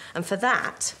shine. And for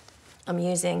that, I'm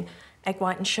using egg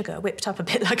white and sugar, whipped up a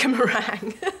bit like a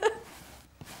meringue.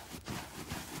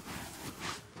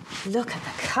 Look at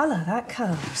the colour that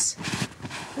comes.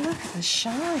 Look at the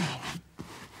shine.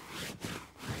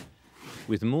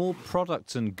 With more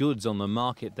products and goods on the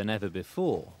market than ever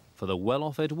before, for the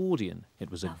well-off Edwardian,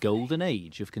 it was a golden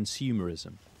age of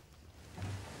consumerism.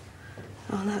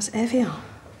 Oh, that's Evian.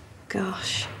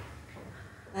 Gosh.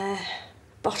 They're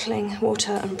bottling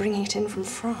water and bringing it in from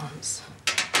France.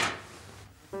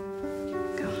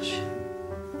 Gosh.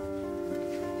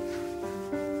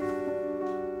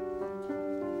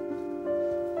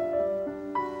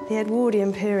 The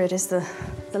Edwardian period is the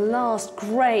last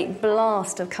great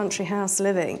blast of country house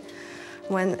living,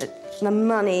 when the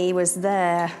money was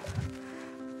there,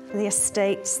 the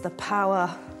estates, the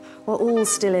power were all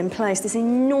still in place. This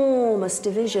enormous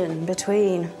division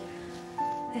between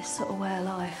this sort of way of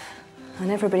life and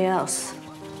everybody else.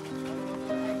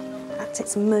 At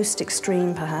its most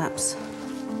extreme, perhaps.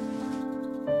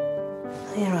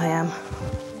 Here I am,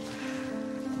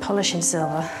 polishing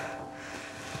silver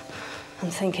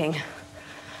and thinking,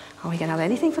 are we going to have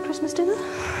anything for Christmas dinner?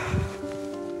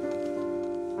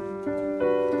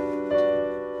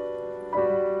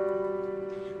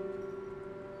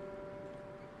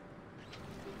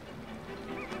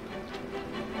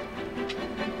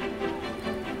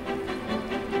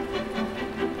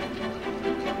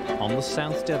 On the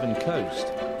South Devon coast,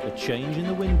 a change in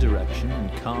the wind direction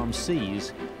and calm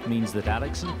seas means that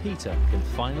Alex and Peter can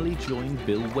finally join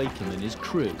Bill Wakeham and his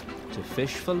crew to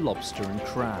fish for lobster and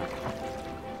crab.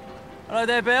 Hello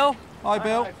there, Bill. Hi,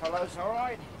 Bill. Hi, fellows, all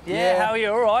right? Yeah, how are you?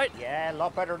 All right? Yeah, a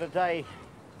lot better today.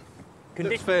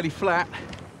 Looks fairly flat.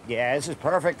 Yeah, this is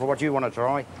perfect for what you want to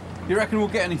try. You reckon we'll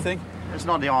get anything? It's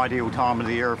not the ideal time of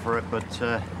the year for it, but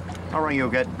I reckon you'll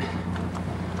get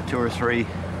 2 or 3. You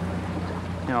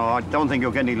know, I don't think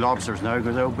you'll get any lobsters now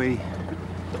because they'll be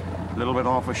a little bit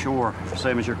off ashore,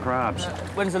 same as your crabs.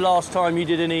 When's the last time you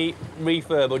did any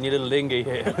refurb on your little dinghy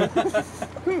here?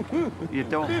 You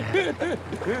don't.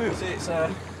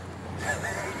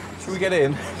 Should we get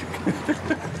in?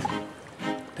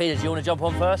 Peter, do you want to jump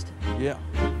on first? Yeah.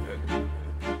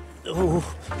 Oh,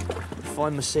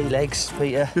 find my sea legs,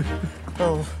 Peter.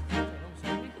 Oh.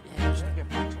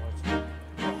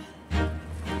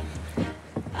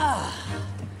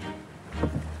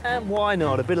 And why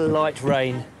not? A bit of light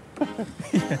rain.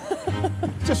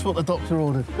 Just what the doctor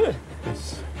ordered.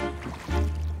 Yes.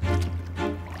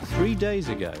 3 days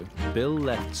ago, Bill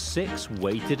left 6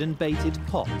 weighted and baited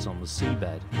pots on the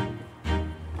seabed.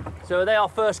 So are they our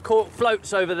first cork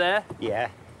floats over there? Yeah.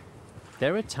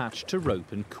 They're attached to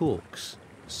rope and corks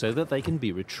so that they can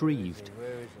be retrieved.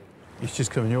 He's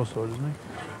just coming your side, isn't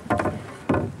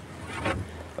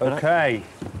he? OK.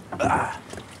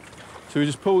 So we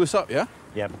just pull this up, yeah?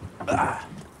 Yep.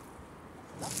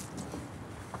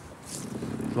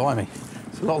 Blimey.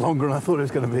 It's a lot longer than I thought it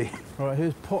was going to be. Right,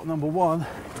 here's pot number 1.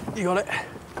 You got it?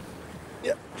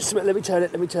 Yep. Just a minute, let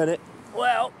me turn it.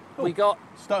 Well, we got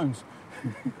Stones.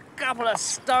 a couple of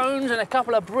stones and a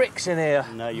couple of bricks in here.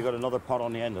 And you got another pot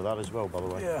on the end of that as well, by the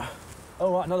way. Yeah.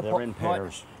 Oh, right, another They're pot. in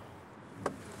pairs.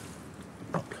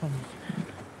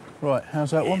 Right,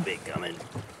 how's that one? Big coming.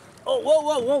 Oh,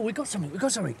 whoa, we got something.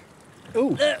 Oh,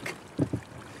 Look.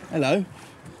 hello.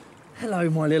 Hello,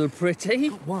 my little pretty.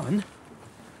 One.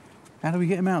 How do we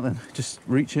get him out then? Just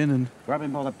reach in and... Grab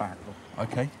him by the back.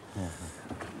 OK.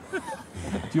 Do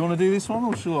you want to do this one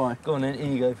or shall I? Go on then, here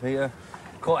you go, Peter.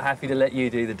 Quite happy to let you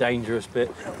do the dangerous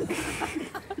bit.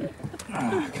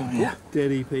 Come here.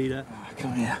 Steady, Peter.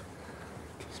 Come here.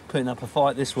 He's putting up a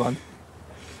fight, this one.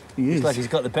 He is. Looks like he's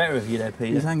got the better of you there,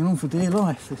 Peter. He's hanging on for dear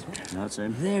life. This one. That's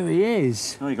him. There he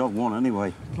is. Oh, you got one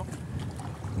anyway.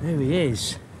 There he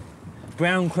is.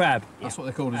 Brown crab. That's what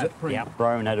they're called, is it? Yeah,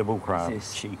 brown edible crab. This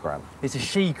is- She crab. It's a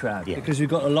she crab Yeah. because we've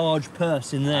got a large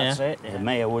purse in there. That's it. The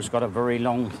male has got a very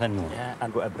long, thin one. Yeah.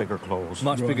 And got a bigger claws.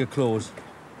 Much bigger claws.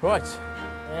 Right.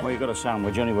 Well, you got a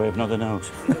sandwich anyway, if nothing else.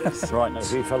 Right, now,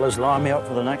 you fellas line me up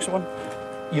for the next one.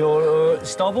 Your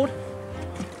starboard?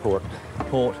 Port.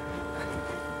 Port.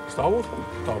 Starboard?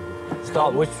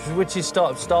 Starboard. Which is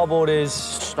starboard is...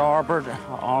 Starboard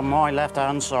on my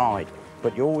left-hand side,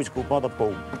 but you always go by the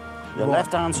boat. The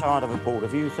left-hand side of a boat,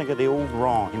 if you think of the old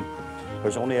rhyme,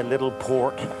 there's only a little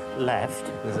port left.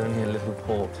 There's only a little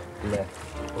port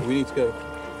left. Well, we need to go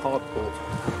hard port.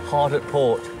 Hard at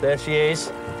port. There she is.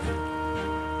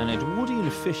 An Edwardian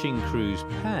fishing crew's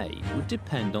pay would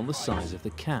depend on the size of the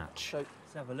catch. Let's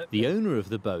have a look. The owner of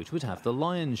the boat would have the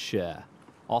lion's share,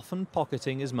 often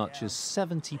pocketing as much as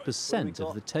 70%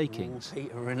 of the takings. Oh,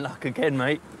 Peter, we're in luck again,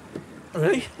 mate.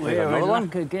 Really? We're another in one?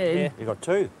 luck again. You got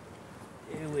 2.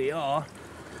 Here we are.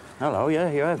 Hello,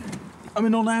 yeah, you have. I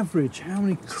mean, on average, how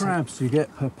many crabs do you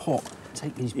get per pot?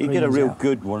 Take these You get a breams real out.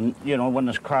 good one, you know, when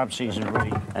there's crab season,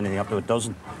 really, anything up to a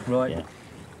dozen. Right. Yeah.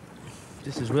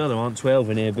 Just as well there aren't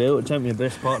 12 in here, Bill. It'll take me the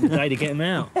best part of the day to get them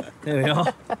out. There we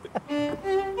are.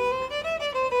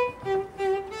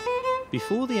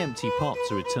 Before the empty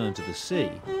pots are returned to the sea,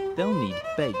 they'll need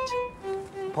bait.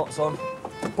 Pots on.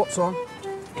 Pots on.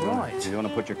 Right. You want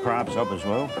to put your crabs up as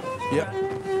well? Yep.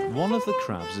 One of the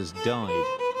crabs has died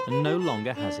and no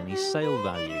longer has any sale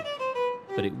value,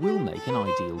 but it will make an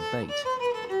ideal bait.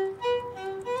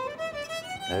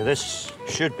 This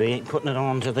should be putting it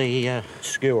onto the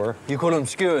skewer. You call them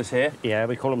skewers here? Yeah,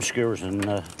 we call them skewers,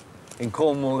 and In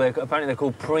Cornwall, apparently they're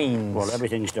called preens. well,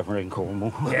 everything's different in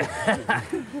Cornwall. Yeah.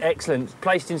 Excellent.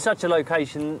 Placed in such a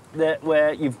location that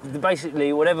where you've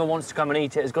basically whatever wants to come and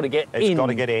eat it has got to get in. It's got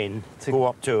to get in, to go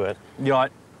up to it.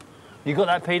 Right. You got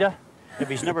that, Peter? If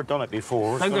he's never done it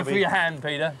before, it's Don't go gonna through be- your hand,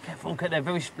 Peter. Careful, okay, they're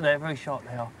very sharp.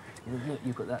 They are. Look,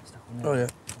 you've got that stuff on there. Oh, yeah.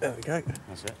 There we go.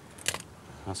 That's it.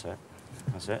 That's it.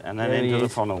 That's it. And then There he into the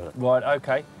is. funnel. Right.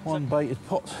 Okay. One baited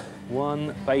pot.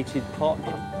 One baited pot.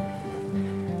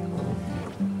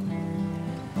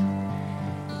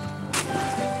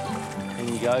 In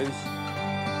he goes.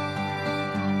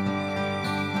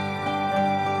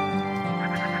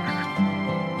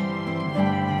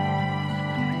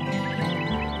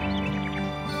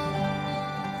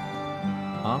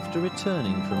 After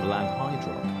returning from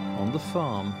Lanhydrock, on the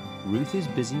farm, Ruth is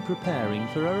busy preparing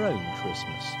for her own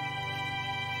Christmas.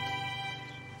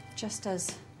 Just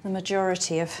as the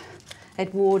majority of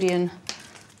Edwardian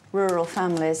rural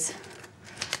families,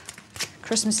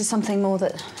 Christmas is something more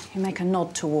that you make a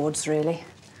nod towards, really.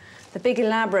 The big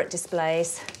elaborate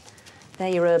displays They're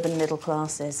your urban middle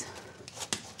classes.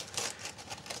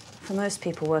 For most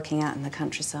people working out in the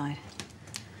countryside,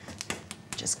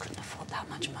 just couldn't afford that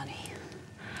much money.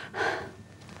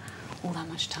 All that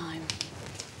much time.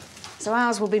 So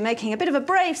ours will be making a bit of a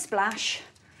brave splash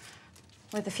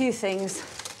with a few things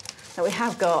that we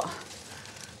have got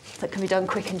that can be done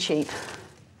quick and cheap.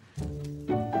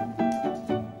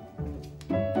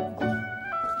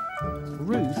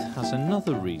 Ruth has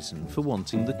another reason for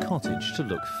wanting the cottage to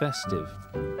look festive.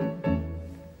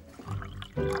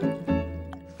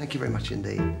 Thank you very much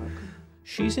indeed.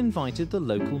 She's invited the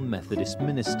local Methodist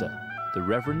minister, the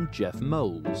Reverend Jeff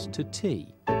Moles, to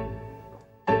tea.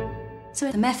 So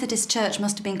the Methodist Church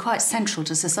must have been quite central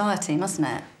to society, mustn't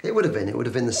it? It would have been. It would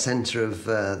have been the centre of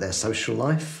their social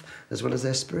life as well as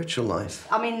their spiritual life.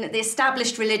 I mean, the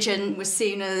established religion was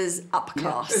seen as upper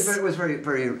class. Yeah, it was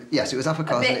very, yes, it was upper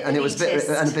class and it was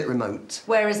a bit remote.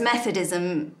 Whereas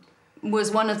Methodism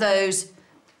was one of those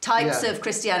types of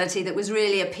Christianity that was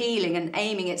really appealing and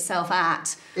aiming itself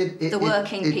at the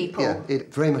working people. Yeah,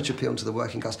 it very much appealed to the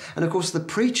working class. And of course the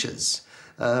preachers,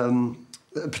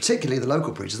 particularly the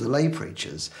local preachers, the lay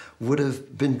preachers, would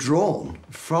have been drawn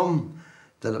from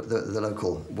the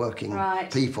local working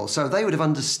people. So they would have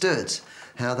understood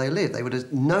how they lived. They would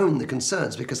have known the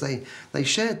concerns because they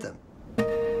shared them.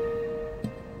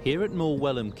 Here at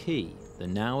Morwellham Quay, the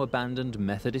now abandoned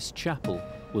Methodist chapel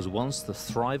was once the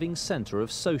thriving centre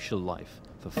of social life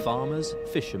for farmers,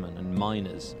 fishermen and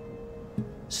miners.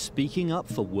 Speaking up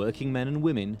for working men and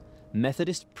women,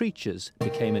 Methodist preachers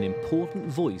became an important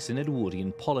voice in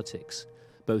Edwardian politics,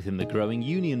 both in the growing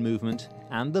union movement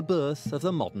and the birth of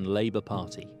the modern Labour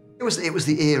Party. It was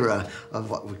the era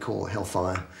of what we call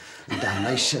hellfire and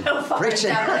damnation. Hellfire preaching.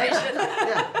 And damnation.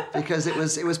 Yeah, because it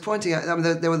was pointing out. I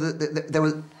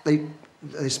mean,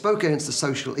 they spoke against the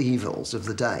social evils of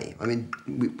the day. I mean,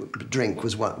 drink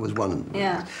was one of them.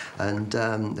 Yeah. And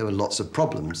there were lots of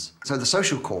problems. So the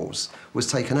social cause was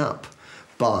taken up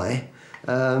by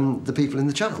the people in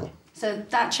the chapel. So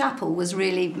that chapel was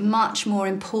really much more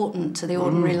important to the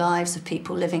ordinary lives of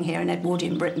people living here in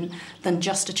Edwardian Britain than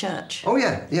just a church. Oh,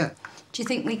 yeah, yeah. Do you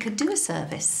think we could do a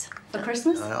service for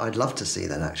Christmas? I'd love to see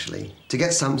that, actually. To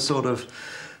get some sort of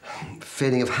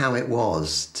feeling of how it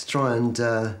was, to try and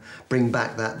bring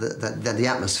back the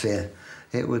atmosphere.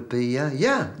 It would be,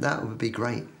 yeah, that would be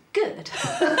great. Good.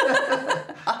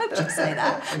 I hope you say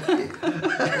that. Thank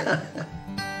you.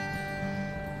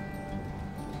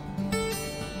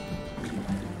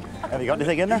 Have you got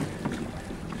anything in there?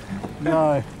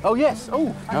 No. Oh, yes.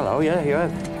 Oh. Hello, yeah, you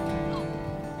have.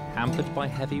 Hampered by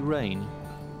heavy rain,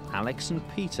 Alex and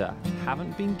Peter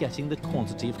haven't been getting the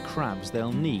quantity of crabs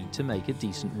they'll need to make a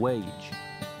decent wage.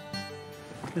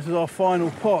 This is our final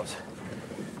pot.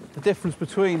 The difference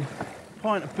between a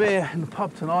pint of beer in the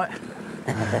pub tonight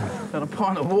and a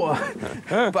pint of water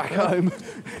back home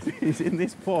is in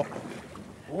this pot.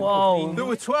 Whoa. There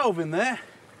were 12 in there.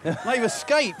 They've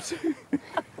escaped.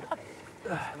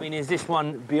 I mean, is this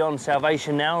one beyond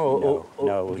salvation now, or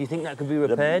no. Do you think that could be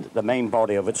repaired? The main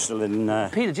body of it's still in.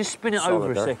 Peter, just spin it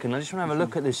over a second. I just want to have a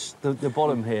look at this, the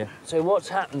bottom here. So what's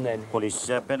happened then? Well, he's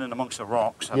been in amongst the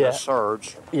rocks and the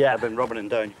surge. Yeah. They've been rubbing him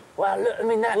down. Wow, look, I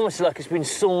mean, that almost like it's been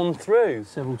sawn through.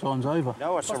 Several times over.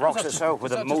 No, it's the rocks itself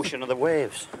with the motion of the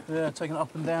waves. Yeah, taking it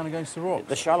up and down against the rocks.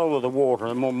 The shallower the water,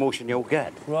 the more motion you'll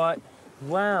get. Right.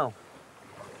 Wow.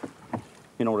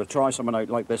 You know, to try something out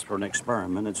like this for an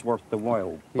experiment, it's worth the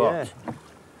while. But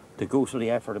to go through the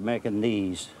effort of making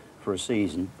these for a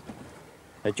season,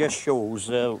 it just shows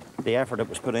the effort that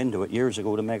was put into it years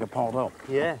ago to make a pot up.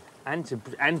 Yeah, and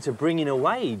to bring in a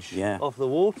wage off the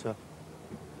water.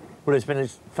 Well, it's been a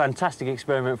fantastic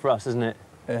experiment for us, hasn't it?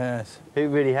 It has. It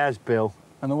really has, Bill.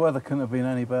 And the weather couldn't have been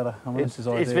any better. I mean, this is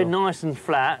ideal. It's been nice and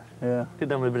flat. Yeah. Could have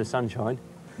done with a bit of sunshine.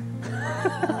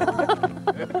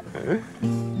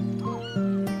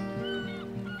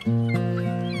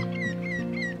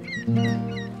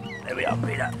 There we are,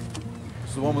 Peter.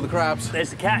 It's the one with the crabs. There's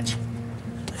the catch.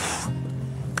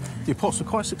 Your pots are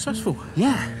quite successful.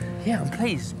 Yeah, I'm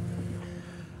pleased.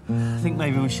 I think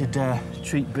maybe we should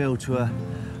treat Bill to a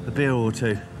beer or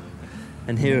two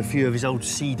and hear a few of his old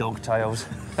sea dog tales.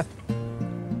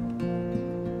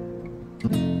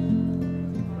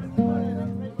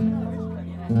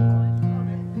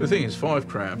 The thing is, 5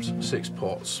 crabs, 6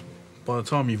 pots. By the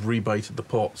time you've rebaited the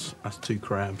pots, that's 2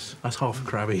 crabs. That's half a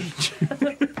crab each.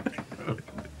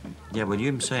 Yeah, well,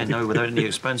 you saying no without any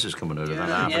expenses coming out of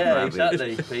that. Yeah,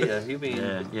 exactly, Peter. You've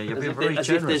been you're being very generous. As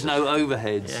if there's no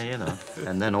overheads. Yeah, you know.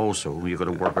 And then also, you've got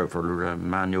to work out for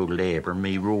manual labour,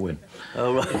 me rowing.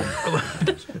 Oh,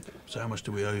 right. So how much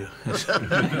do we owe you?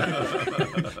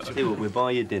 Tell you what, we'll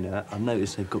buy you dinner. I've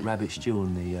noticed they've got rabbit stew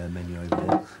on the menu over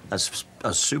there. As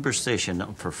a superstition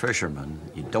for fishermen,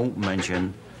 you don't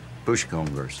mention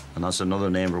bushcongers, and that's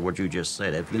another name for what you just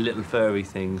said. The little furry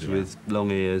things with long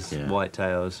ears, white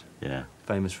tails. Yeah.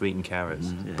 Famous for eating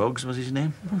carrots. Yeah. Bugs was his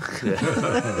name?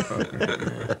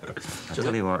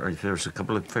 Tell you what, if there's a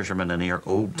couple of fishermen in here,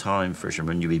 old-time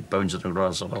fishermen, you'd be bouncing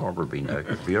across on the harbour by now.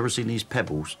 Have you ever seen these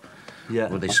pebbles? Yeah.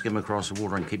 Where they skim across the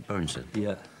water and keep bouncing?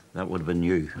 Yeah. That would have been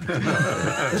you.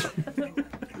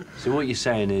 So what you're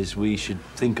saying is we should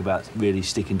think about really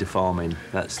sticking to farming.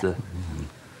 That's the...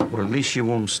 Well, at least you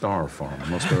won't starve, farm.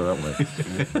 Let's put it that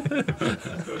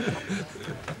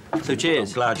way. So cheers.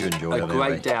 I'm glad you enjoyed it. A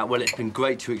great day out. Well, it's been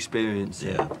great to experience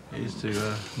it. Yeah. Here's to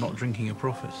not drinking your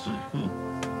profits.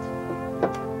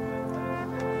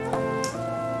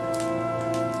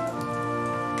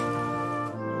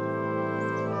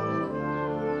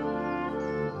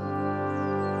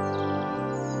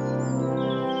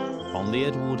 On the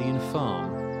Edwardian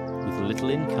farm, with little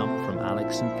income from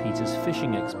Alex and Peter's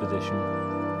fishing expedition,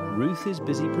 Ruth is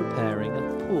busy preparing a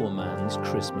poor man's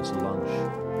Christmas lunch.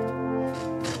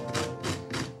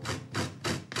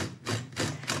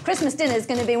 Christmas dinner is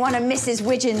going to be one of Mrs.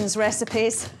 Widgeon's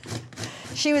recipes.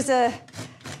 She was a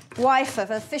wife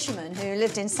of a fisherman who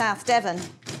lived in South Devon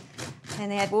in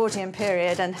the Edwardian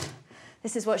period, and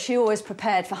this is what she always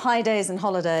prepared for high days and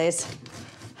holidays.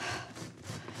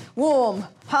 Warm,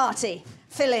 hearty,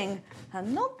 filling,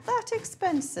 and not that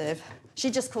expensive.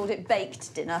 She just called it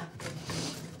baked dinner.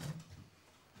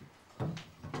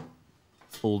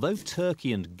 Although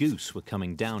turkey and goose were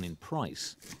coming down in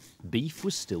price, beef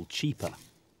was still cheaper.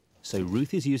 So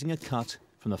Ruth is using a cut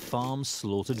from the farm's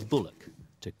slaughtered bullock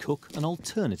to cook an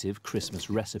alternative Christmas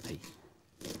recipe.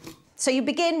 So you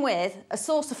begin with a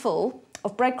saucer full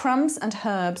of breadcrumbs and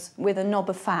herbs with a knob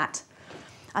of fat.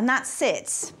 And that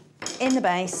sits in the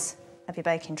base of your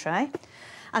baking tray.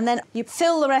 And then you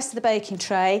fill the rest of the baking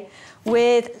tray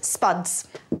with spuds.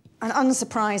 And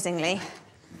unsurprisingly,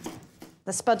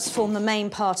 the spuds form the main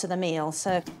part of the meal,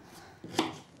 so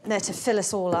they're to fill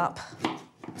us all up.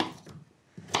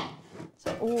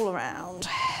 So all around.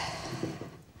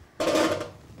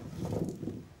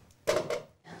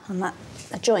 And that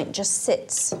joint just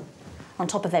sits on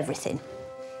top of everything.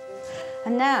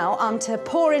 And now I'm to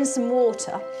pour in some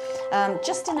water,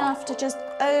 just enough to just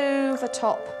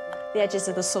overtop the edges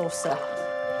of the saucer.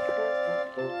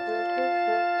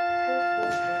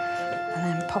 And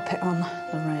then pop it on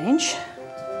the range.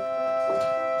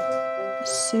 As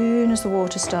soon as the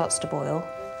water starts to boil,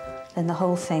 then the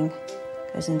whole thing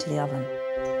goes into the oven.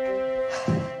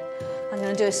 I'm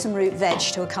going to do some root veg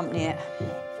to accompany it.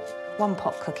 One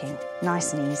pot cooking,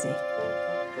 nice and easy.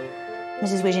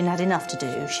 Mrs. Widgeon had enough to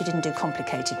do. She didn't do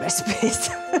complicated recipes.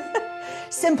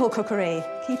 Simple cookery,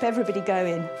 keep everybody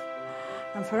going.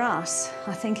 And for us,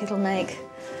 I think it'll make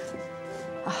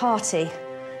a hearty,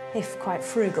 if quite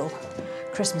frugal,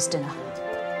 Christmas dinner.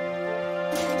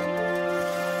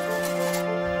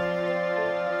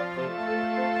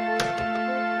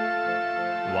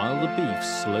 While the beef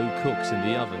slow cooks in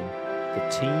the oven, the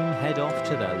team head off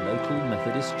to their local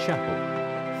Methodist chapel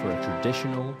for a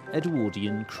traditional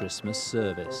Edwardian Christmas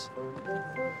service.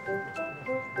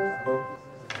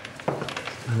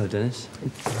 Hello, Dennis.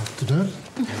 Good afternoon.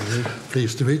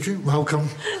 Pleased to meet you. Welcome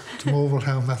to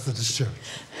Morwell Methodist Church.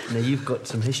 Now, you've got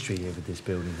some history here with this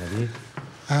building, have you?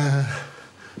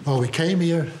 Well, we came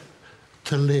here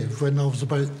to live when I was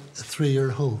about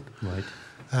 3-year-old. Right.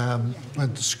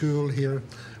 Went to school here,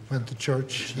 went to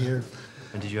church here.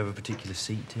 And did you have a particular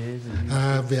seat here?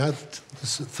 We had the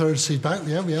third seat back.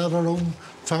 Yeah, we had our own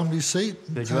family seat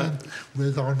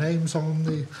with our names on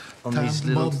the these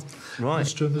little... Right.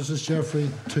 Mr. and Mrs. Jeffrey,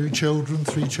 2 children,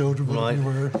 3 children when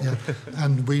we were. Yeah.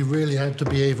 And we really had to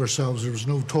behave ourselves. There was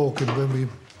no talking when we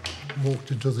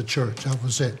walked into the church. That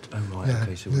was it. Oh, right, yeah.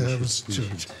 OK, so it was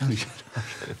church.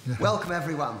 Yeah. Welcome,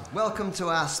 everyone. Welcome to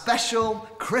our special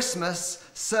Christmas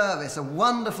service, a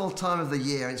wonderful time of the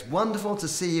year. It's wonderful to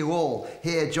see you all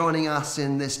here joining us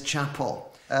in this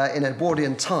chapel. In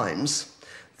Edwardian times,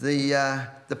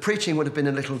 the preaching would have been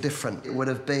a little different. It would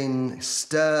have been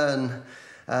stern,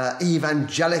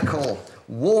 evangelical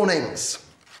warnings.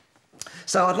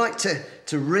 So I'd like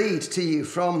to read to you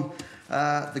from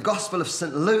the Gospel of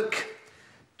St. Luke,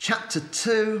 chapter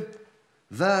 2,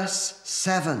 verse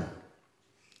 7.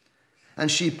 And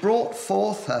she brought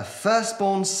forth her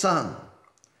firstborn son,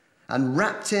 and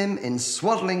wrapped him in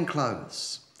swaddling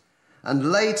clothes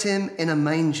and laid him in a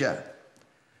manger,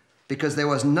 because there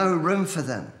was no room for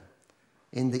them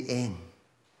in the inn.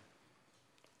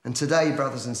 And today,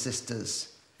 brothers and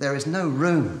sisters, there is no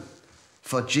room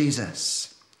for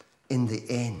Jesus in the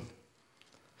inn.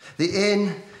 The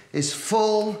inn is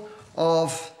full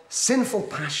of sinful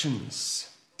passions,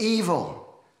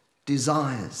 evil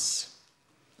desires,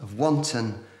 of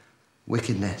wanton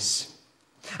wickedness.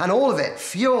 And all of it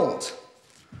fueled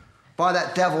by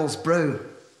that devil's brew,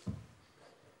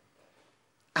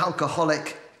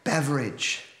 alcoholic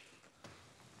beverage.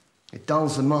 It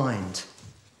dulls the mind.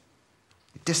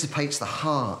 It dissipates the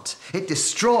heart. It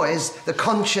destroys the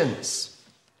conscience.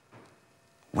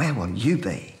 Where will you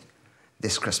be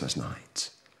this Christmas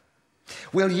night?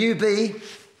 Will you be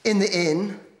in the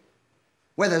inn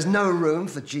where there's no room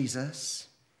for Jesus?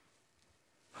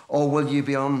 Or will you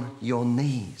be on your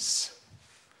knees,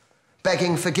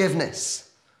 begging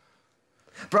forgiveness?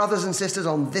 Brothers and sisters,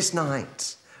 on this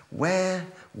night, where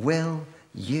will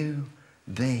you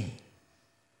be?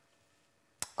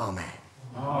 Amen.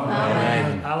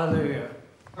 Amen. Hallelujah.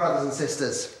 Brothers and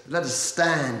sisters, let us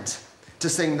stand to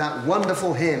sing that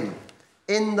wonderful hymn,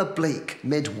 In the Bleak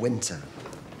Midwinter.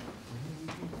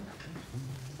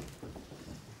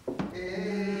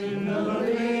 In the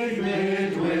bleak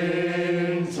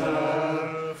midwinter,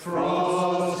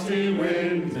 frosty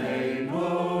wind made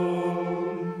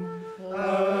moan,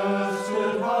 earth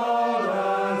stood hard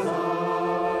as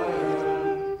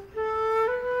iron.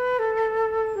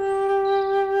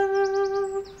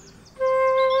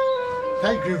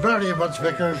 Thank you very much,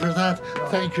 Vicar, for that.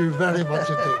 Thank you very much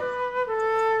indeed.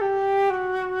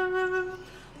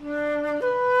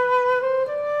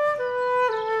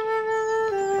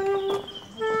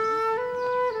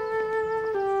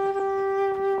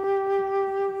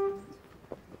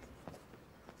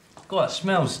 God, it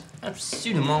smells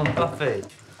absolutely buffet.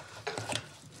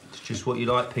 It's just what you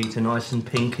like, Peter, nice and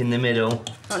pink in the middle.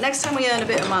 Right, next time we earn a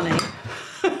bit of money,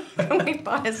 we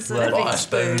buy a serving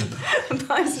spoon.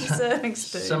 Buy some serving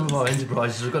spoons. Some of our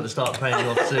enterprises have got to start paying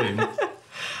off soon. Do you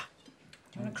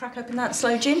want to crack open that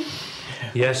sloe gin?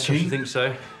 Yes, I think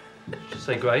so. Just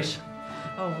say grace.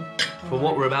 Oh. For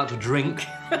what we're about to drink,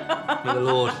 may the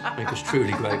Lord make us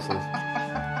truly grateful.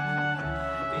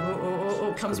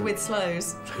 Oh, comes with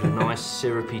sloes. It's got a nice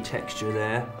syrupy texture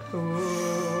there.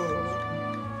 Oh,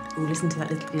 listen to that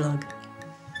little glug.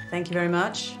 Thank you very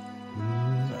much.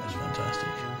 That is fantastic.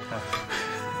 I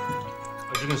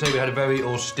was just going to say we had a very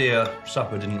austere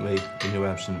supper, didn't we, in your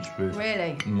absence, Ruth?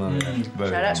 Really? No, So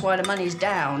that's why the money's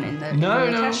down in the, No,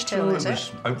 in the no, cash till, it is was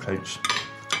it? oatcakes.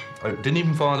 Oh, didn't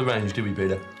even fire the range, did we,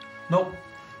 Peter? Nope.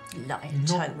 Lying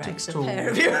toe rags, a at all. pair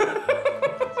of you.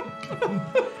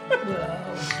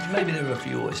 Well, maybe there were a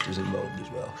few oysters involved as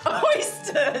well.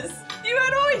 Oysters? You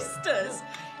had oysters?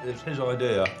 It's his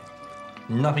idea.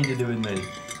 Nothing to do with me.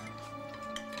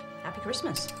 Happy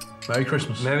Christmas. Merry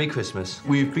Christmas. Merry Christmas.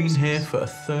 We've been here for a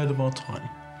third of our time.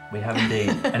 We have indeed.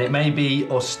 And it may be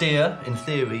austere in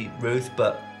theory, Ruth,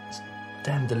 but it's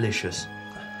damn delicious.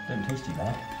 Don't taste too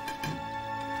bad.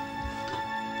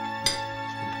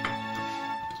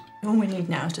 All we need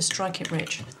now is to strike it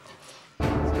rich.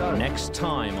 Next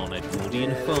time on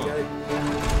Edwardian Farm.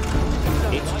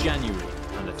 It's January,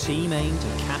 and the team aim to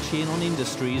cash in on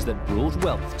industries that brought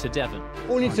wealth to Devon.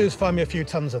 All you need to do is find me a few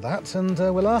tons of that, and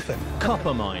we'll laugh it.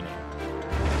 Copper mining.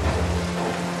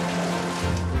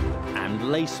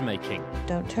 And lace making.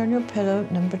 Don't turn your pillow,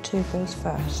 number 2 goes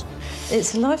first.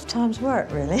 It's a lifetime's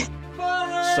work, really.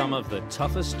 Some of the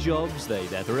toughest jobs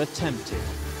they've ever attempted.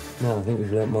 No, I think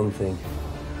we've learnt one thing.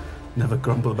 Never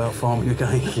grumble about farming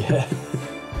again. Yeah.